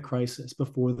before the crisis,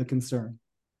 before the concern.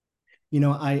 You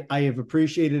know, I have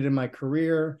appreciated in my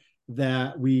career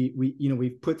that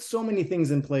we've put so many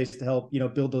things in place to help, you know,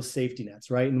 build those safety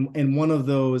nets, right? And one of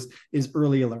those is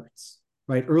early alerts,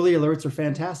 right? Early alerts are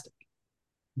fantastic.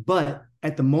 But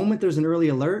at the moment there's an early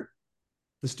alert,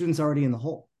 the student's already in the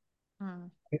hole.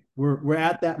 We're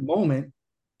at that moment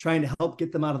trying to help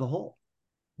get them out of the hole.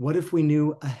 What if we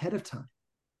knew ahead of time?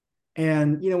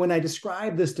 And, you know, when I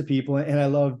describe this to people, and I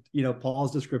love, you know,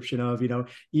 Paul's description of, you know,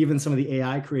 even some of the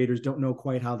AI creators don't know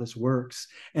quite how this works.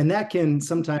 And that can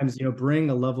sometimes, you know,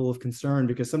 bring a level of concern,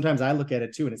 because sometimes I look at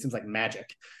it too and it seems like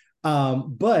magic.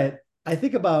 But I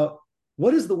think about,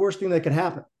 what is the worst thing that could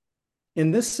happen?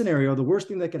 In this scenario, the worst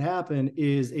thing that could happen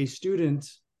is a student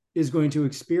is going to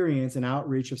experience an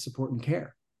outreach of support and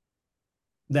care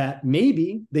that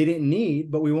maybe they didn't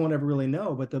need, but we won't ever really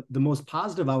know. But the most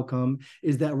positive outcome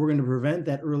is that we're going to prevent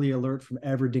that early alert from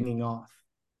ever dinging off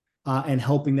and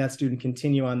helping that student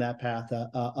continue on that path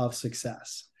of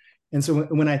success. And so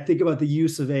when I think about the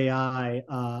use of AI,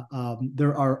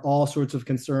 there are all sorts of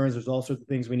concerns. There's all sorts of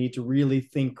things we need to really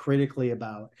think critically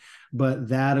about. But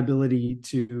that ability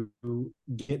to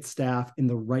get staff in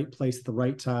the right place at the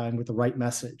right time with the right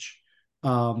message,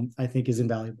 I think is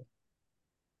invaluable.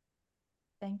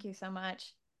 Thank you so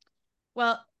much.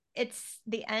 Well, it's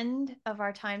the end of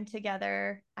our time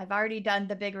together. I've already done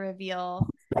the big reveal.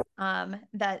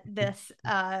 that this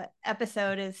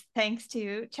episode is thanks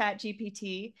to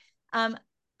ChatGPT.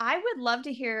 I would love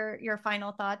to hear your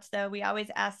final thoughts, though. We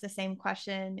always ask the same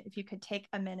question. If you could take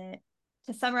a minute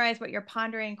to summarize what you're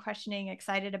pondering, questioning,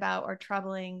 excited about, or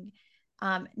troubling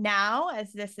now,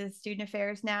 as this is Student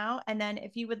Affairs Now. And then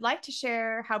if you would like to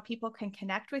share how people can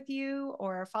connect with you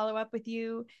or follow up with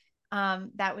you,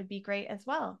 that would be great as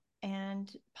well.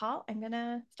 And Paul, I'm going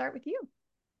to start with you.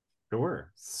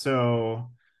 Sure. So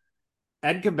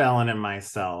Ed Cabellon and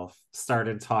myself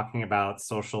started talking about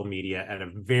social media at a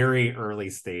very early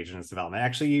stage in its development.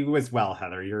 Actually, you as well,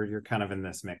 Heather. You're kind of in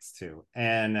this mix too.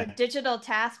 And the Digital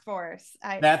Task Force.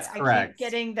 That's correct. I keep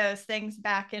getting those things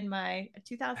back in my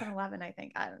 2011, I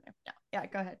think. I don't know. No. Yeah,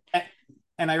 go ahead.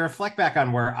 And I reflect back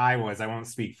on where I was. I won't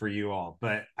speak for you all,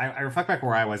 but I reflect back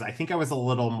where I was. I think I was a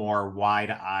little more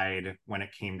wide-eyed when it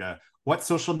came to what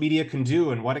social media can do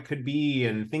and what it could be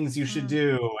and things you should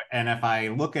do. And if I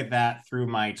look at that through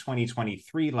my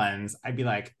 2023 lens, I'd be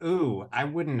like, ooh, I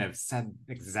wouldn't have said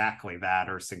exactly that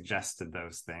or suggested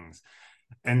those things.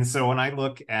 And so when I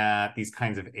look at these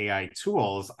kinds of AI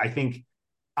tools, I think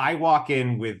I walk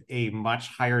in with a much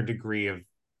higher degree of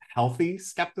healthy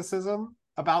skepticism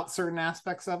about certain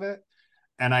aspects of it.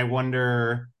 And I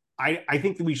wonder, I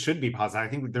think that we should be positive. I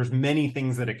think there's many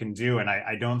things that it can do. And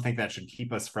I don't think that should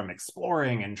keep us from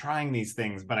exploring and trying these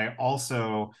things. But I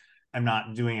also am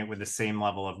not doing it with the same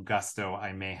level of gusto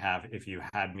I may have if you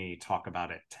had me talk about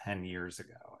it 10 years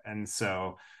ago. And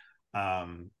so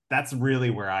that's really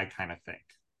where I kind of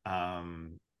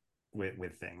think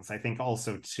with things. I think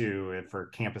also too,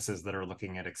 for campuses that are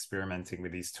looking at experimenting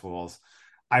with these tools,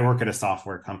 I work at a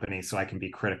software company, so I can be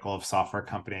critical of software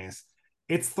companies.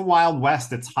 It's the Wild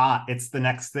West. It's hot. It's the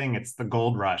next thing. It's the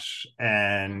gold rush.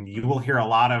 And you will hear a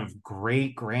lot of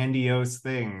great, grandiose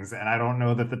things. And I don't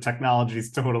know that the technology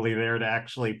is totally there to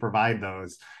actually provide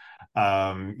those.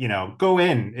 Go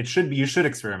in. It should be, you should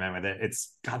experiment with it.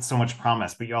 It's got so much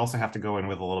promise, but you also have to go in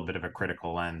with a little bit of a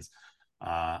critical lens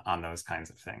on those kinds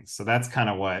of things. So that's kind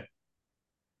of what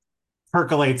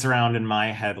percolates around in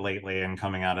my head lately and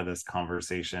coming out of this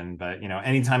conversation. But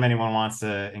anytime anyone wants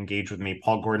to engage with me,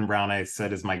 Paul Gordon Brown, I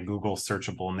said, is my Google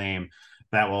searchable name.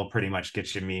 That will pretty much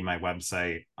get you me, my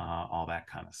website, all that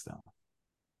kind of stuff.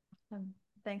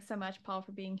 Thanks so much, Paul,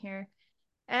 for being here.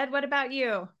 Ed, what about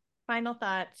you? Final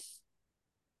thoughts?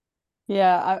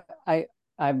 Yeah,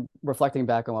 I'm reflecting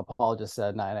back on what Paul just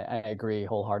said, and I agree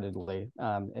wholeheartedly.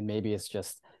 And maybe it's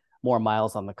just more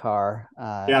miles on the car.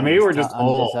 Maybe we're just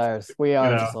old. We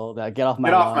are just old. Get off my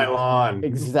lawn.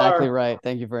 Exactly right.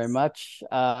 Thank you very much.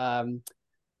 I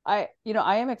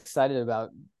am excited about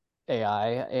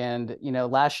AI, and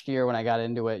last year when I got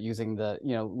into it, using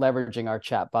leveraging our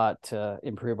chatbot to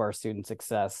improve our student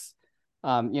success.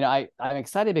 I'm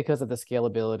excited because of the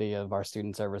scalability of our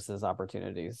student services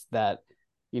opportunities. That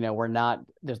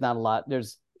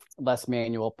there's less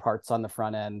manual parts on the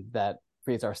front end that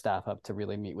frees our staff up to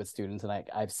really meet with students. And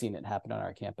I've seen it happen on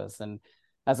our campus. And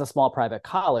as a small private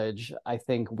college, I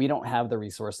think we don't have the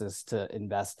resources to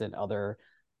invest in other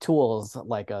tools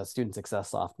like a student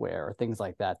success software or things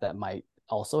like that might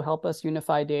also help us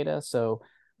unify data. So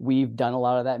we've done a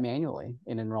lot of that manually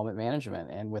in enrollment management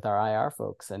and with our IR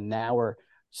folks. And now we're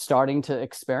starting to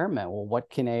experiment. Well, what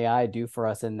can AI do for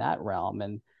us in that realm?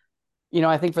 And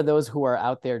I think for those who are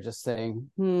out there just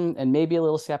saying, and maybe a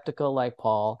little skeptical like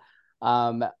Paul,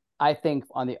 I think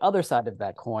on the other side of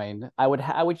that coin, I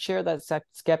would share that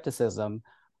skepticism,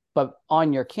 but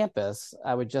on your campus,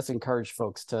 I would just encourage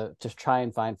folks to try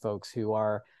and find folks who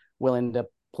are willing to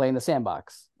play in the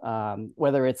sandbox,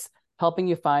 whether it's helping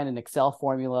you find an Excel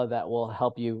formula that will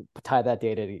help you tie that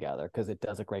data together, because it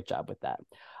does a great job with that.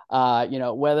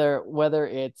 Whether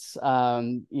it's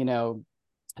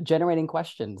generating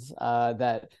questions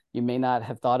that you may not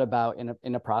have thought about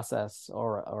in a process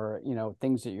or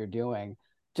things that you're doing.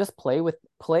 Just play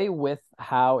with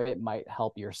how it might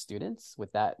help your students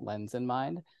with that lens in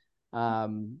mind.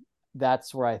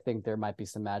 That's where I think there might be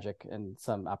some magic and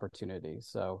some opportunity.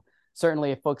 So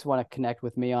certainly if folks want to connect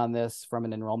with me on this from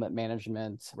an enrollment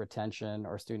management, retention,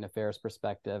 or student affairs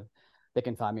perspective, they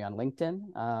can find me on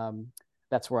LinkedIn.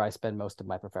 That's where I spend most of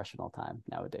my professional time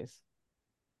nowadays.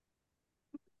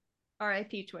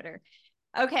 RIP Twitter.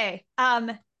 Okay.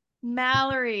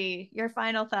 Mallory, your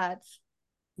final thoughts.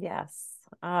 Yes.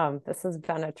 This has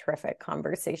been a terrific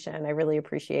conversation. I really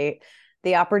appreciate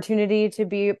the opportunity to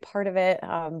be part of it.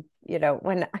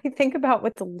 when I think about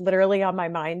what's literally on my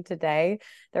mind today,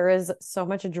 there is so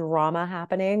much drama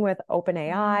happening with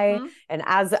OpenAI. Mm-hmm. And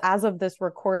as of this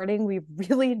recording, we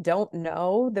really don't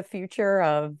know the future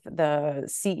of the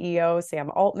CEO,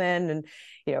 Sam Altman. And,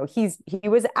 he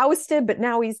was ousted, but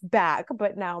now he's back.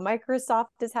 But now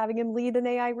Microsoft is having him lead an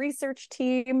AI research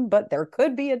team, but there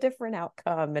could be a different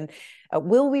outcome. And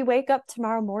will we wake up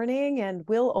tomorrow morning and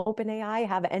will OpenAI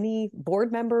have any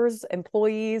board members,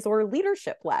 employees, or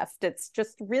leadership left? It's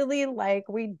just really like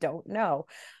we don't know.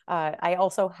 I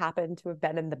also happen to have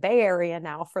been in the Bay Area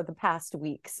now for the past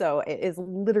week. So it is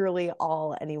literally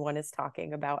all anyone is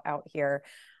talking about out here.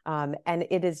 And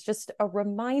it is just a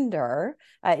reminder,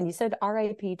 and you said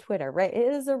RIP Twitter, right?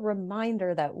 It is a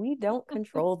reminder that we don't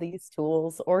control these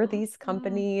tools or these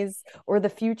companies or the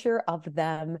future of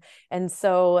them. And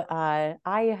so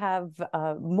I have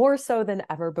more so than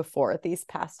ever before these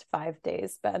past 5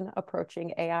 days been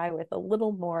approaching AI with a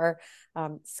little more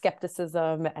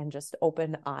skepticism and just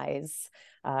open eyes.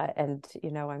 And,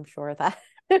 I'm sure that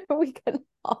we can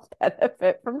all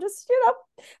benefit from just,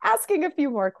 asking a few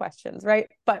more questions, right?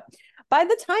 But by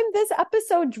the time this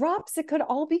episode drops, it could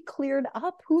all be cleared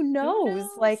up. Who knows?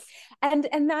 Like,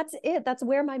 and that's it. That's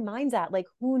where my mind's at. Like,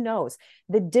 who knows?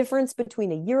 The difference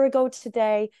between a year ago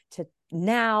today to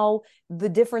now, the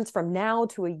difference from now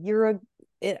to a year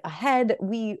ahead,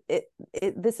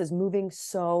 this is moving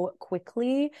so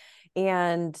quickly.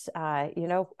 And,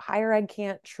 higher ed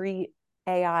can't treat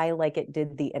AI like it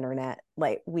did the internet.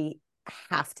 Like, we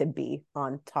have to be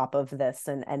on top of this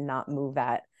and not move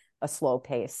at a slow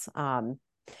pace.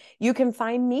 You can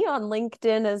find me on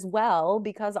LinkedIn as well,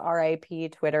 because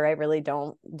RIP Twitter, I really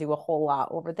don't do a whole lot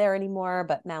over there anymore,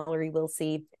 but Mallory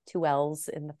Willsea, 2 L's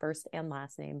in the first and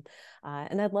last name.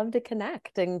 And I'd love to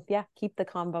connect and keep the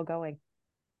convo going.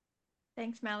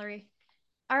 Thanks, Mallory.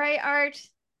 All right, Art,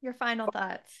 your final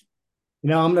thoughts. I'm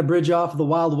going to bridge off the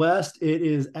Wild West. It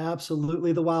is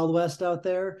absolutely the Wild West out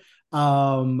there.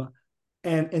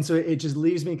 And so it just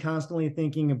leaves me constantly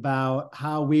thinking about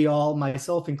how we all,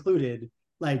 myself included,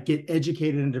 like get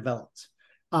educated and developed.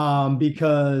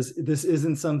 Because this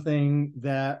isn't something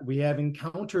that we have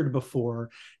encountered before.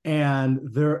 And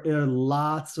there are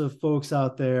lots of folks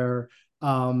out there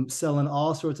selling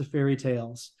all sorts of fairy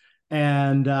tales.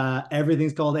 And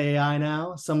everything's called AI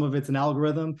now. Some of it's an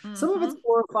algorithm. Some of it's a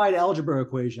glorified algebra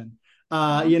equation.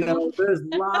 There's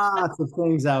lots of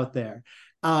things out there.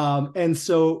 And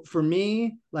so for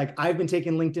me, like, I've been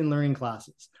taking LinkedIn learning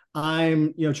classes.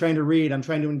 I'm, trying to read, I'm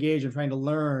trying to engage, I'm trying to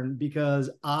learn, because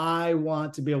I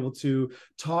want to be able to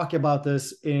talk about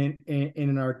this in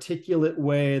an articulate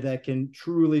way that can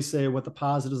truly say what the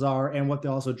positives are and what the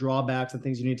also drawbacks and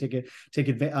things you need to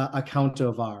take account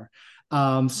of are.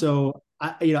 So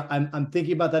I'm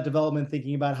thinking about that development,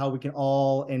 thinking about how we can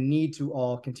all and need to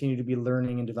all continue to be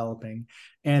learning and developing.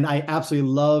 And I absolutely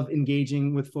love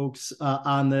engaging with folks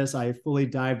on this. I fully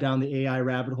dive down the AI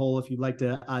rabbit hole. If you'd like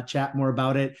to chat more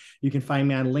about it, you can find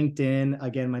me on LinkedIn.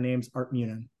 Again, my name's Art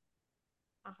Munin.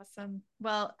 Awesome.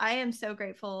 Well, I am so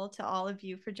grateful to all of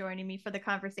you for joining me for the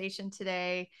conversation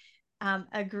today.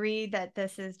 Agree that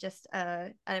this is just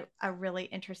a really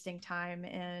interesting time,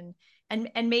 and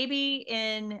maybe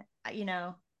in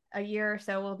a year or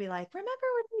so we'll be like, remember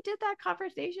when we did that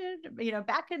conversation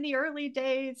back in the early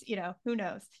days, who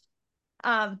knows.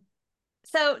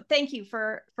 So thank you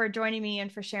for joining me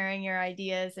and for sharing your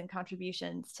ideas and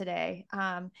contributions today.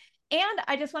 And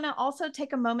I just want to also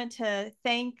take a moment to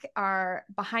thank our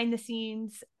behind the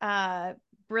scenes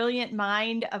brilliant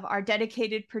mind of our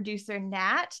dedicated producer,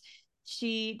 Nat.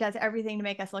 She does everything to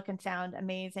make us look and sound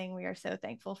amazing. We are so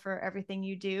thankful for everything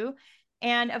you do.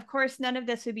 And of course, none of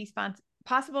this would be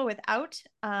possible without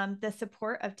the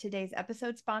support of today's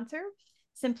episode sponsor.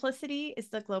 Simplicity is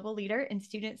the global leader in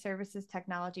student services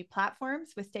technology platforms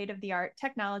with state-of-the-art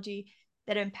technology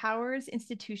that empowers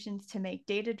institutions to make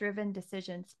data-driven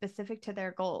decisions specific to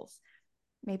their goals.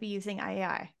 Maybe using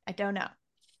AI, I don't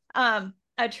know.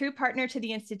 A true partner to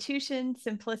the institution,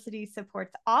 Simplicity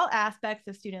supports all aspects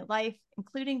of student life,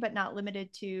 including but not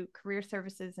limited to career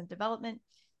services and development,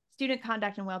 student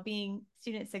conduct and well-being,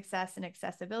 student success and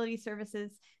accessibility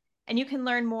services. And you can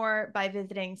learn more by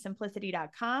visiting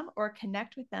simplicity.com or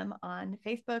connect with them on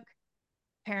Facebook.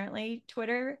 Apparently,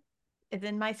 Twitter is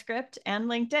in my script, and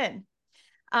LinkedIn.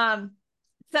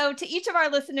 So to each of our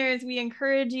listeners, we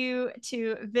encourage you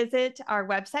to visit our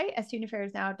website at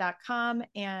studentaffairsnow.com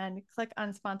and click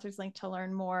on sponsors link to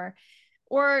learn more,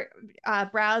 or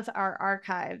browse our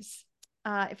archives.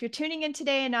 If you're tuning in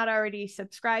today and not already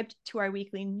subscribed to our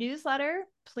weekly newsletter,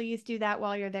 please do that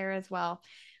while you're there as well.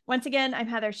 Once again, I'm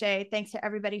Heather Shea. Thanks to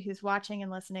everybody who's watching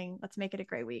and listening. Let's make it a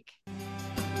great week.